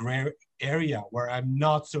blurred gray area where I'm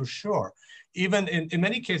not so sure. Even in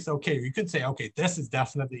many cases, okay, you could say, okay, this is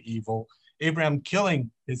definitely evil. Abraham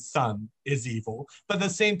killing his son is evil, but at the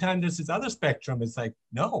same time, there's this other spectrum. It's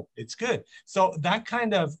no, it's good. So that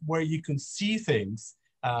kind of where you can see things,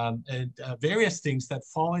 and various things that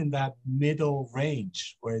fall in that middle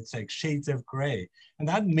range where it's like shades of gray. And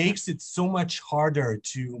that makes it so much harder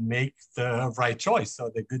to make the right choice,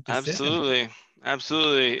 so the good decision. Absolutely,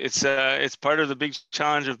 absolutely. It's part of the big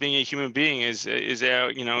challenge of being a human being is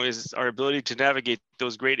our ability to navigate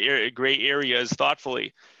those gray areas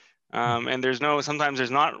thoughtfully. And sometimes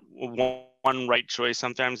there's not one right choice.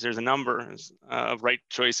 Sometimes there's a number of right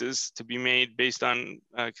choices to be made based on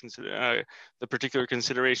the particular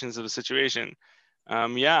considerations of the situation.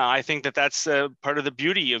 Yeah, I think that's part of the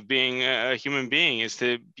beauty of being a human being is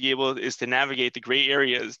to navigate the gray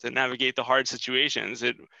areas, to navigate the hard situations.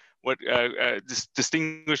 What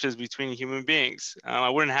distinguishes between human beings. I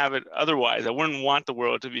wouldn't have it otherwise. I wouldn't want the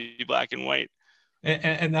world to be black and white.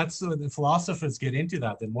 And that's what the philosophers get into,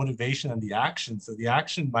 that the motivation and the action. So the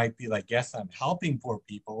action might be like, yes, I'm helping poor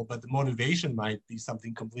people, but the motivation might be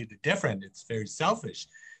something completely different. It's very selfish.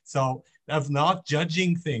 So of not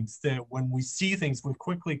judging things, that when we see things, we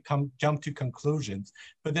quickly jump to conclusions,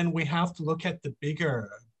 but then we have to look at the bigger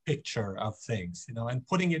picture of things, and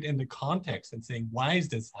putting it in the context and saying, why is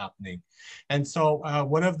this happening? And so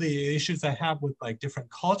one of the issues I have with like different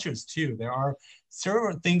cultures too, there are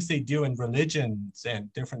several things they do in religions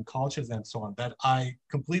and different cultures and so on that I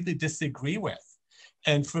completely disagree with.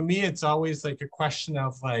 And for me, it's always like a question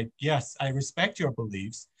of like, yes, I respect your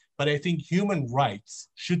beliefs, but I think human rights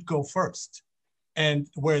should go first. And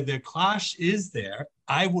where the clash is there,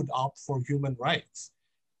 I would opt for human rights.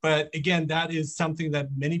 But again, that is something that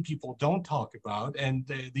many people don't talk about.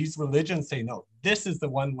 And these religions say, no, this is the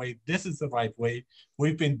one way, this is the right way.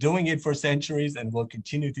 We've been doing it for centuries and will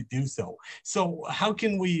continue to do so. So how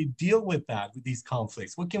can we deal with that, with these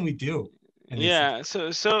conflicts? What can we do? Yeah, I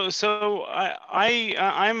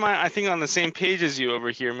think on the same page as you over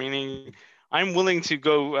here, meaning I'm willing to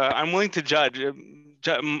go, I'm willing to judge.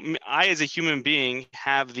 I, as a human being,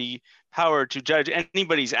 have the power to judge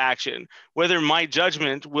anybody's action. Whether my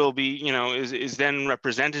judgment will be, is then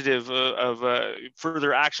representative of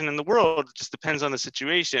further action in the world, it just depends on the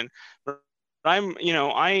situation. But I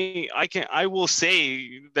will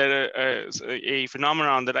say that a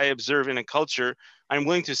phenomenon that I observe in a culture, I'm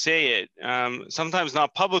willing to say it. Sometimes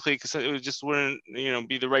not publicly because it just wouldn't,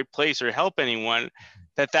 be the right place or help anyone.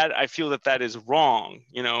 That I feel that is wrong,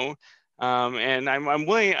 and I'm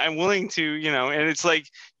willing to, and it's like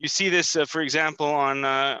you see this, for example,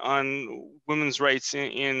 on women's rights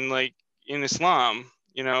in Islam.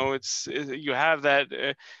 You have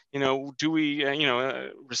that. Do we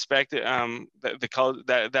respect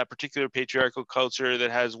that particular patriarchal culture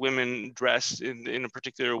that has women dressed in a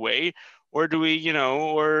particular way, or do we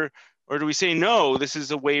or do we say no? This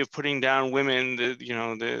is a way of putting down women, the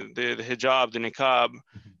hijab, the niqab,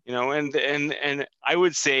 and I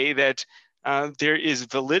would say that there is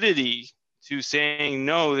validity to saying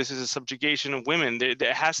no. This is a subjugation of women. It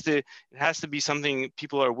has to be something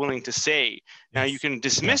people are willing to say. Now you can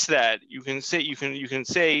dismiss that. You can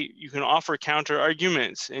offer counter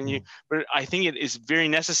arguments, but I think it is very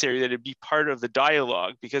necessary that it be part of the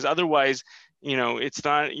dialogue, because otherwise, it's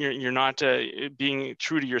not, you're not being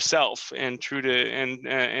true to yourself and true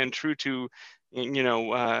to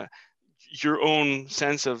your own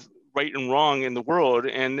sense of right and wrong in the world.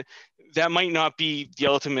 And that might not be the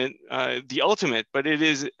ultimate, but it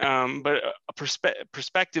is. But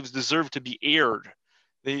perspectives deserve to be aired.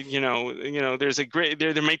 There's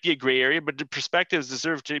there might be a gray area, but the perspectives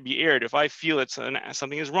deserve to be aired. If I feel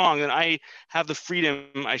something is wrong, then I have the freedom.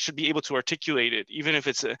 I should be able to articulate it, even if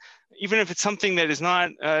it's something that is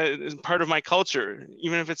not part of my culture,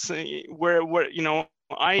 even if it's where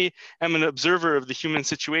I am an observer of the human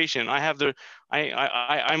situation.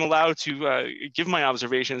 I'm allowed to give my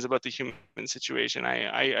observations about the human situation.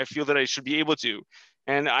 I feel that I should be able to.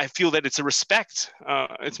 And I feel that it's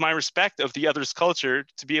it's my respect of the other's culture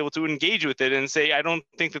to be able to engage with it and say, I don't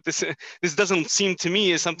think that this doesn't seem to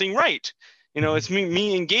me as something right. It's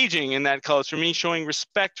me engaging in that culture, me showing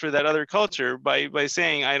respect for that other culture by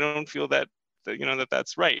saying, I don't feel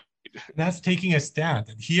that's right. That's taking a stand.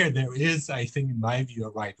 And here there is, I think, in my view, a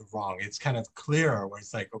right or wrong. It's kind of clear where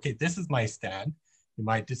it's like, okay, this is my stand. You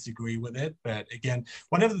might disagree with it, but again,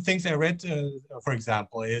 one of the things I read, for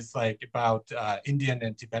example, is like about Indian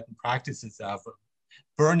and Tibetan practices of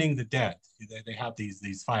burning the dead. They have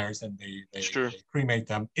these fires and they cremate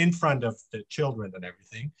them in front of the children and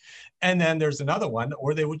everything. And then there's another one,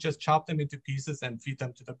 or they would just chop them into pieces and feed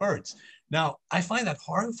them to the birds. Now, I find that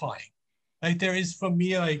horrifying. Like there is, for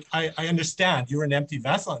me, like I understand you're an empty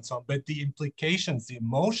vessel and so on, but the implications, the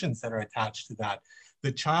emotions that are attached to that,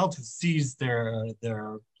 the child who sees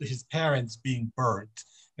his parents being burnt,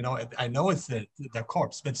 I know it's the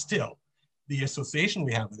corpse, but still, the association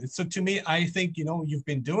we have with it. So to me, I think, you know, you've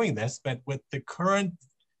been doing this, but with the current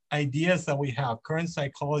ideas that we have, current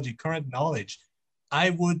psychology, current knowledge, I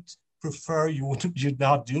would prefer you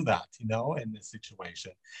not do that, you know, in this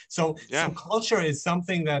situation. So, Yeah. so culture is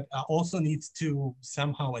something that also needs to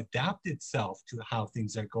somehow adapt itself to how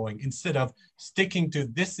things are going instead of sticking to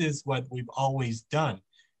this is what we've always done.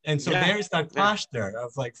 And so there's that clash there of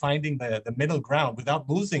like finding the middle ground without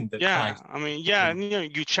losing the ties. I mean, and, you know,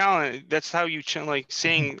 you challenge. That's how you like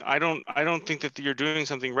saying, I don't think that you're doing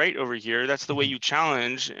something right over here. That's the way you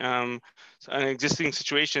challenge an existing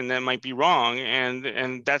situation that might be wrong,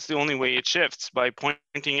 and that's the only way it shifts, by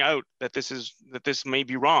pointing out that this may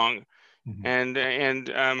be wrong. And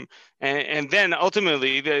then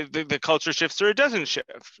ultimately the culture shifts or it doesn't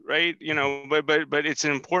shift, right? You know, but it's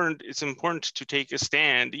important to take a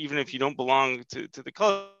stand, even if you don't belong to the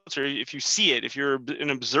culture. If you see it, if you're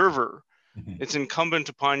an observer, it's incumbent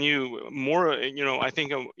upon you more, you know, I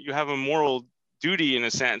think you have a moral duty in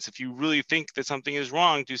a sense, if you really think that something is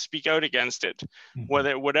wrong, to speak out against it,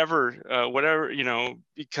 whatever, you know,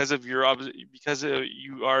 because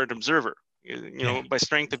you are an observer. You know, by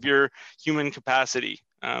strength of your human capacity,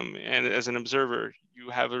 and as an observer, you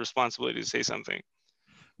have a responsibility to say something.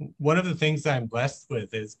 One of the things I'm blessed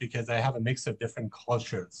with is because I have a mix of different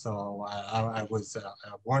cultures. So I was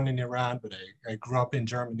born in Iran, but I grew up in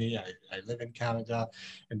Germany. I live in Canada,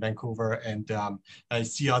 in Vancouver, and I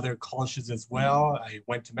see other cultures as well. I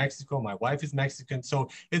went to Mexico. My wife is Mexican. So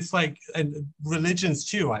it's like, and religions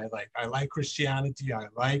too. I like Christianity. I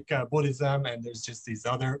like Buddhism, and there's just these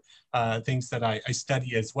other things that I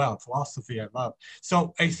study as well. Philosophy I love.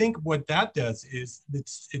 So I think what that does is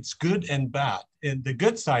it's good and bad. And the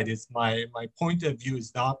good side is my point of view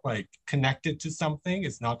is not like connected to something.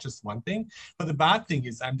 It's not just one thing. But the bad thing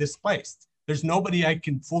is I'm displaced. There's nobody I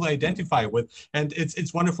can fully identify with. And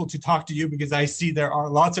it's wonderful to talk to you because I see there are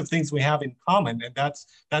lots of things we have in common, and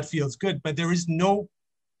that feels good. But there is no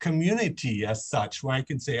community as such where I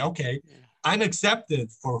can say, okay, I'm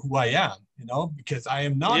accepted for who I am, you know, because I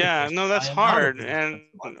am not. Yeah, no, that's hard. And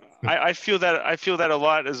I feel that a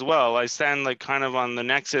lot as well. I stand like kind of on the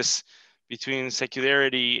nexus between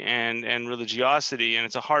secularity and religiosity, and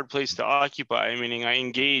it's a hard place to occupy, meaning I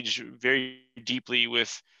engage very deeply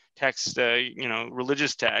with text, you know,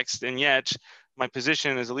 religious text, and yet my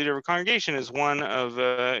position as a leader of a congregation is one of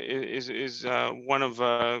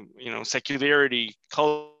you know, secularity,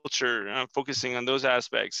 culture, focusing on those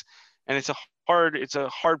aspects. And it's a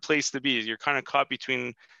hard place to be. You're kind of caught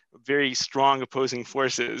between very strong opposing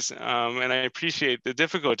forces, and I appreciate the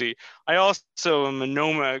difficulty. I also am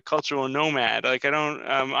a cultural nomad. Like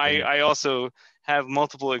I also have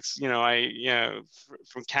multiple, you know,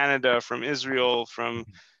 from Canada, from Israel, from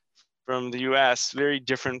the U.S., very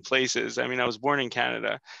different places. I mean, I was born in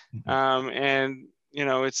Canada, and you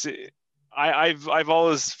know, I've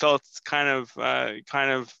always felt kind of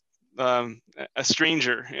a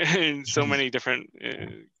stranger in so many different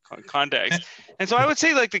context. And so I would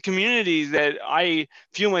say like the community that I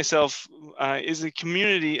feel myself is a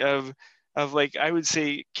community of like, I would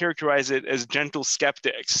say characterize it as gentle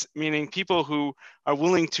skeptics, meaning people who are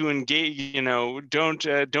willing to engage, you know, don't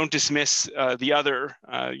dismiss the other,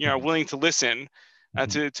 you know, are willing to listen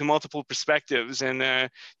to multiple perspectives, and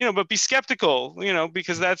you know, but be skeptical, you know,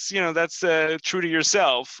 because that's, you know, that's true to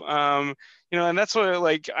yourself. You know, and that's what,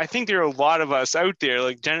 like, I think there are a lot of us out there,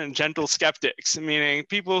 like gentle skeptics, meaning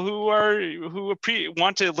people who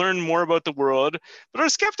want to learn more about the world, but are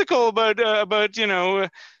skeptical about you know,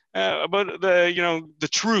 about the, you know, the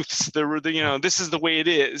truths, the you know, this is the way it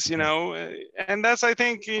is, you know, and that's, I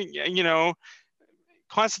think, you know,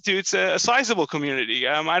 constitutes a sizable community.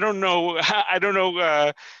 I don't know,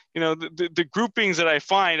 you know, the groupings that I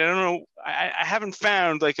find, I don't know, I haven't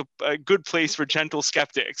found like a good place for gentle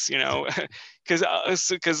skeptics, you know,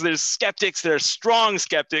 because there's skeptics that are strong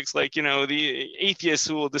skeptics, like, you know, the atheists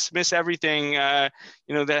who will dismiss everything,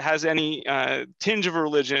 you know, that has any tinge of a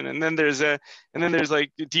religion, and then there's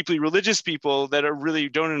like deeply religious people that are really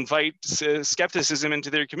don't invite skepticism into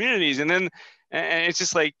their communities, and it's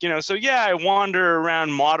just like, you know, so yeah, I wander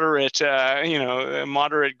around moderate, you know,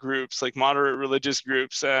 moderate groups, like moderate religious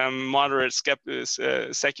groups, moderate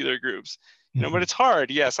secular groups, you know, but it's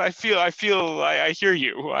hard. Yes, I hear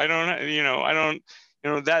you. I don't, you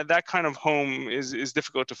know, that kind of home is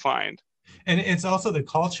difficult to find. And it's also the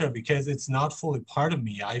culture, because it's not fully part of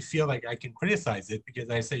me. I feel like I can criticize it because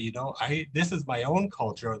I say, you know, this is my own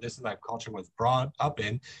culture, or this is my culture was brought up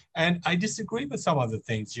in, and I disagree with some of the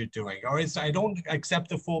things you're doing, or I don't accept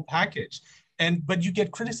the full package. but you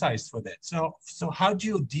get criticized for that. So how do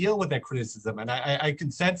you deal with that criticism? And I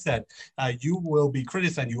can sense that you will be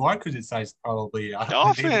criticized. You are criticized probably on a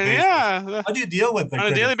Often, daily basis. yeah. How do you deal with the On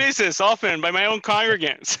a daily criticism? basis, often by my own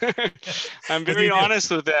congregants. I'm What do very you do?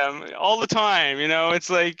 honest with them all the time. It's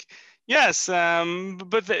like, yes,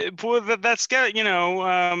 but that's got,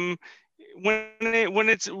 when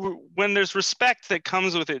there's respect that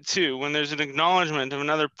comes with it too, when there's an acknowledgement of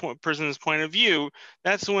another person's point of view,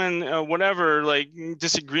 that's when whatever like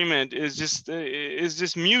disagreement is just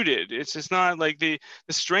muted. It's just not like the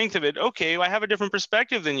strength of it. Okay, well, I have a different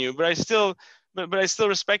perspective than you, but I still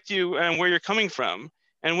respect you and where you're coming from.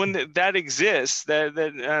 And when that exists,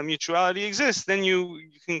 that mutuality exists, then you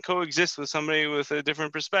can coexist with somebody with a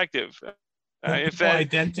different perspective. But If people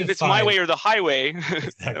it's my identify way or the highway,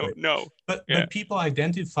 exactly. no. But Yeah. people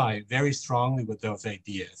identify very strongly with those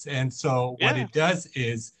ideas. And so what Yeah. it does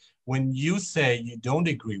is when you say you don't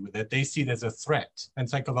agree with it, they see it as a threat. And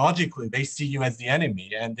psychologically, they see you as the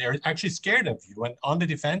enemy and they're actually scared of you and on the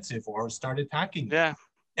defensive or start attacking you. Yeah.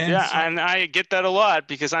 And Yeah, so and I get that a lot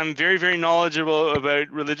because I'm very, very knowledgeable about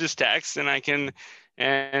religious texts, and I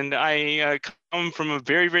come from a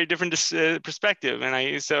very, very different perspective, and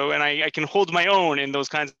I can hold my own in those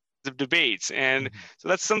kinds of debates, and so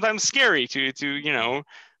that's sometimes scary but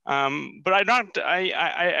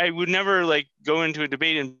I would never like go into a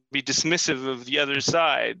debate and be dismissive of the other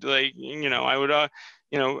side. Like, I would,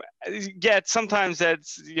 yet sometimes that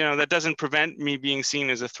doesn't prevent me being seen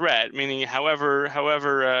as a threat, meaning however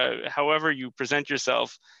you present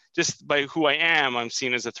yourself, just by who I am, I'm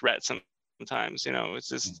seen as a threat sometimes. It's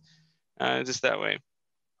just that way.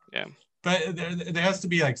 Yeah. but there has to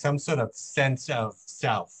be like some sort of sense of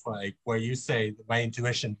self, like where you say my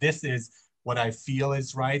intuition, this is what I feel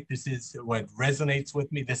is right, this is what resonates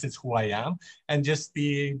with me, this is who I am, and just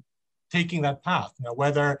be taking that path. Now,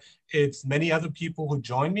 whether it's many other people who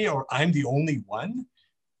join me or I'm the only one,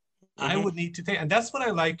 I would need to take, and that's what I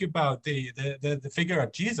like about the figure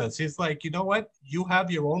of Jesus. He's like, you know what? You have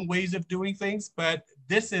your own ways of doing things, but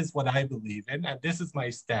this is what I believe in, and this is my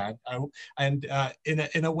stand.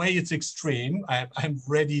 In a way, it's extreme. I'm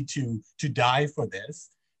ready to die for this,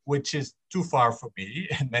 which is too far for me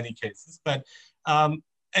in many cases. But and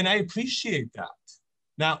I appreciate that.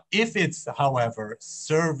 Now, if it's, however,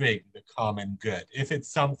 serving the common good, if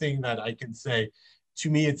it's something that I can say, to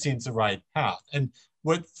me, it seems the right path. And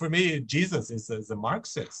what for me, Jesus is a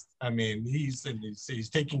Marxist. I mean, he's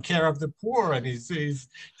taking care of the poor and he's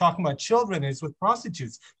talking about children, he's with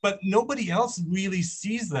prostitutes, but nobody else really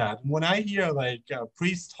sees that. When I hear like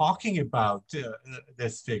priests talking about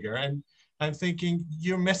this figure, and I'm thinking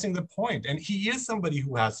you're missing the point. And he is somebody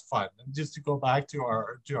who has fun. And just to go back to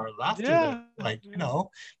our laughter, Yeah. like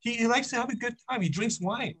he likes to have a good time. He drinks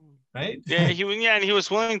wine, right? Yeah, and he was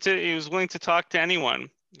willing to talk to anyone.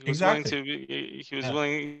 He was Exactly.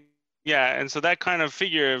 willing. Yeah, and so that kind of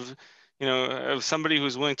figure of, of somebody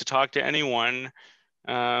who's willing to talk to anyone,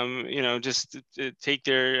 just to take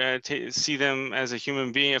see them as a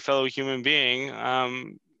human being, a fellow human being,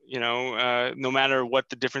 no matter what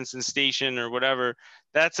the difference in station or whatever.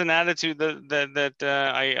 That's an attitude that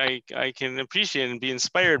I can appreciate and be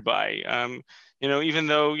inspired by. Even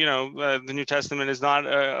though the New Testament is not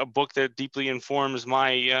a book that deeply informs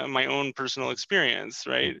my own personal experience,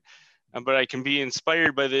 right? But I can be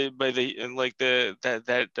inspired by that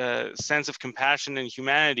sense of compassion and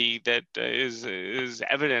humanity that is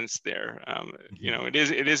evidenced there.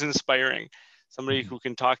 It is inspiring. Somebody who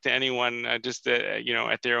can talk to anyone just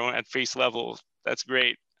at their own, at face level. That's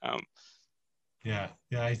great. Yeah,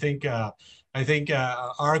 I think our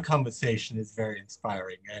conversation is very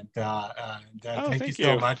inspiring, and thank you Thank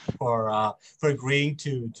so you. much for agreeing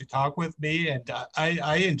to talk with me, and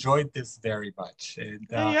I enjoyed this very much, and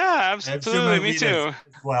Yeah, I'm sure my absolutely. Me readers too. as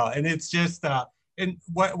well. And it's just and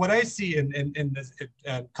what I see in this,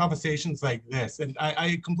 conversations like this, and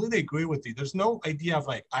I completely agree with you. There's no idea of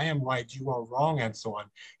like I am right, you are wrong, and so on.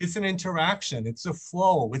 It's an interaction. It's a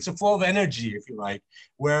flow. It's a flow of energy, if you like,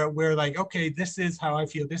 where we're like, okay, this is how I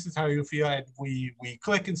feel. This is how you feel, and we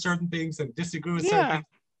click in certain things and disagree with certain Yeah. things.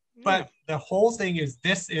 But the whole thing is,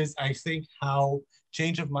 this is, I think, how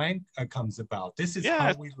change of mind comes about. This is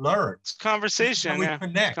how we learn. It's conversation. We Yeah.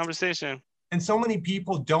 connect. It's conversation. And so many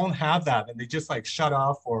people don't have that, and they just like shut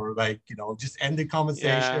off or like just end the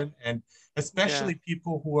conversation. And especially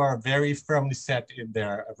people who are very firmly set in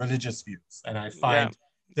their religious views. And I find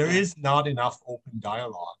there is not enough open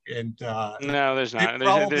dialogue, and no, there's not.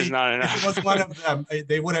 There's not enough. If it was one of them,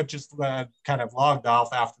 they would have just kind of logged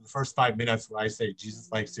off after the first 5 minutes where I say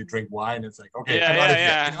Jesus likes to drink wine. It's like, okay, come out of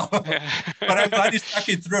here. You know? But I'm glad you stuck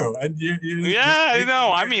it through, and I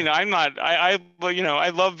know. I mean, I'm not. You know, I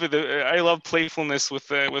love playfulness with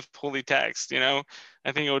holy text. You know,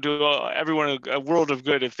 I think it would do everyone a world of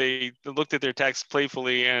good if they looked at their text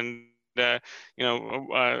playfully and you know,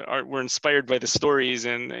 we're inspired by the stories,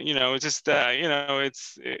 and you know, it's just you know,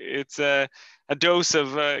 it's a dose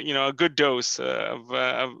of you know, a good dose of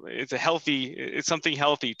it's something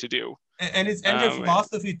healthy to do. And it's entered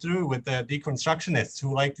philosophy through with the deconstructionists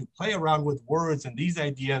who like to play around with words and these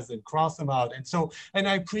ideas and cross them out. And so, and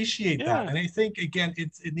I appreciate that. And I think, again,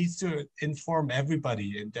 it needs to inform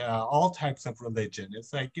everybody and all types of religion.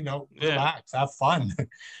 It's like, you know, relax, have fun.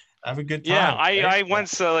 Have a good time. Yeah, I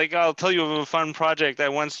once, like, I'll tell you of a fun project. I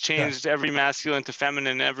once changed every masculine to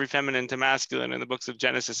feminine, every feminine to masculine in the books of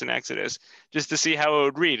Genesis and Exodus, just to see how it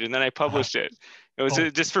would read. And then I published it. It was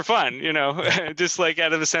just for fun, you know, just like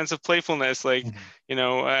out of a sense of playfulness, like, you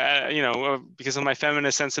know, because of my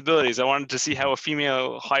feminist sensibilities, I wanted to see how a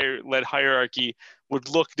female led hierarchy would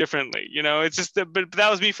look differently. You know, it's just, but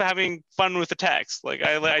that was me for having fun with the text. Like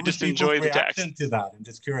I just enjoyed the text. To that, I'm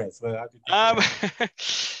just curious.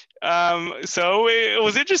 So it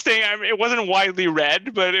was interesting. I mean, it wasn't widely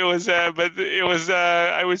read, but it was,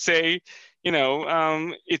 I would say, you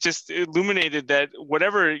know, it just illuminated that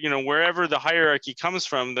whatever, you know, wherever the hierarchy comes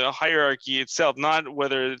from, the hierarchy itself, not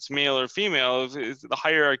whether it's male or female, the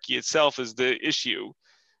hierarchy itself is the issue.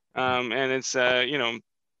 And it's, you know,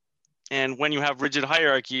 and when you have rigid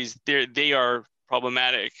hierarchies, they are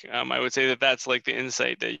problematic. I would say that that's like the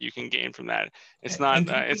insight that you can gain from that. It's not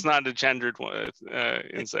a gendered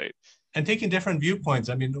insight. And taking different viewpoints.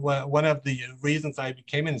 I mean, one of the reasons I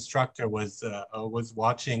became an instructor was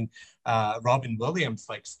watching Robin Williams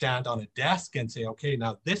like stand on a desk and say, okay,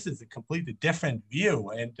 now this is a completely different view,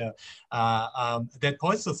 and Dead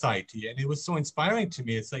Poets Society. And it was so inspiring to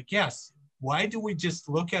me. It's like, yes, why do we just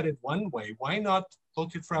look at it one way? Why not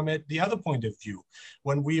look at from the other point of view?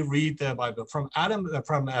 When we read the Bible from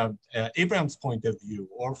Abraham's point of view,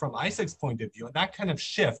 or from Isaac's point of view, and that kind of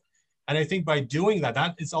shift. And I think by doing that,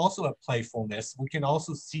 that is also a playfulness. We can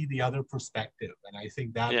also see the other perspective. And I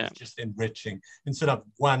think that is just enriching instead of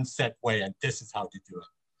one set way and this is how to do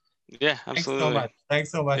it. Yeah, absolutely.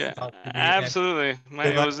 Thanks so much. Yeah, absolutely.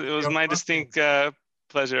 It was my distinct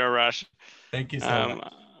pleasure, Arash. Thank you so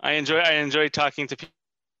much. I enjoy talking to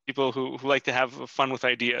people who like to have fun with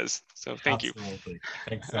ideas. So thank you. Absolutely.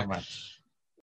 Thanks so much.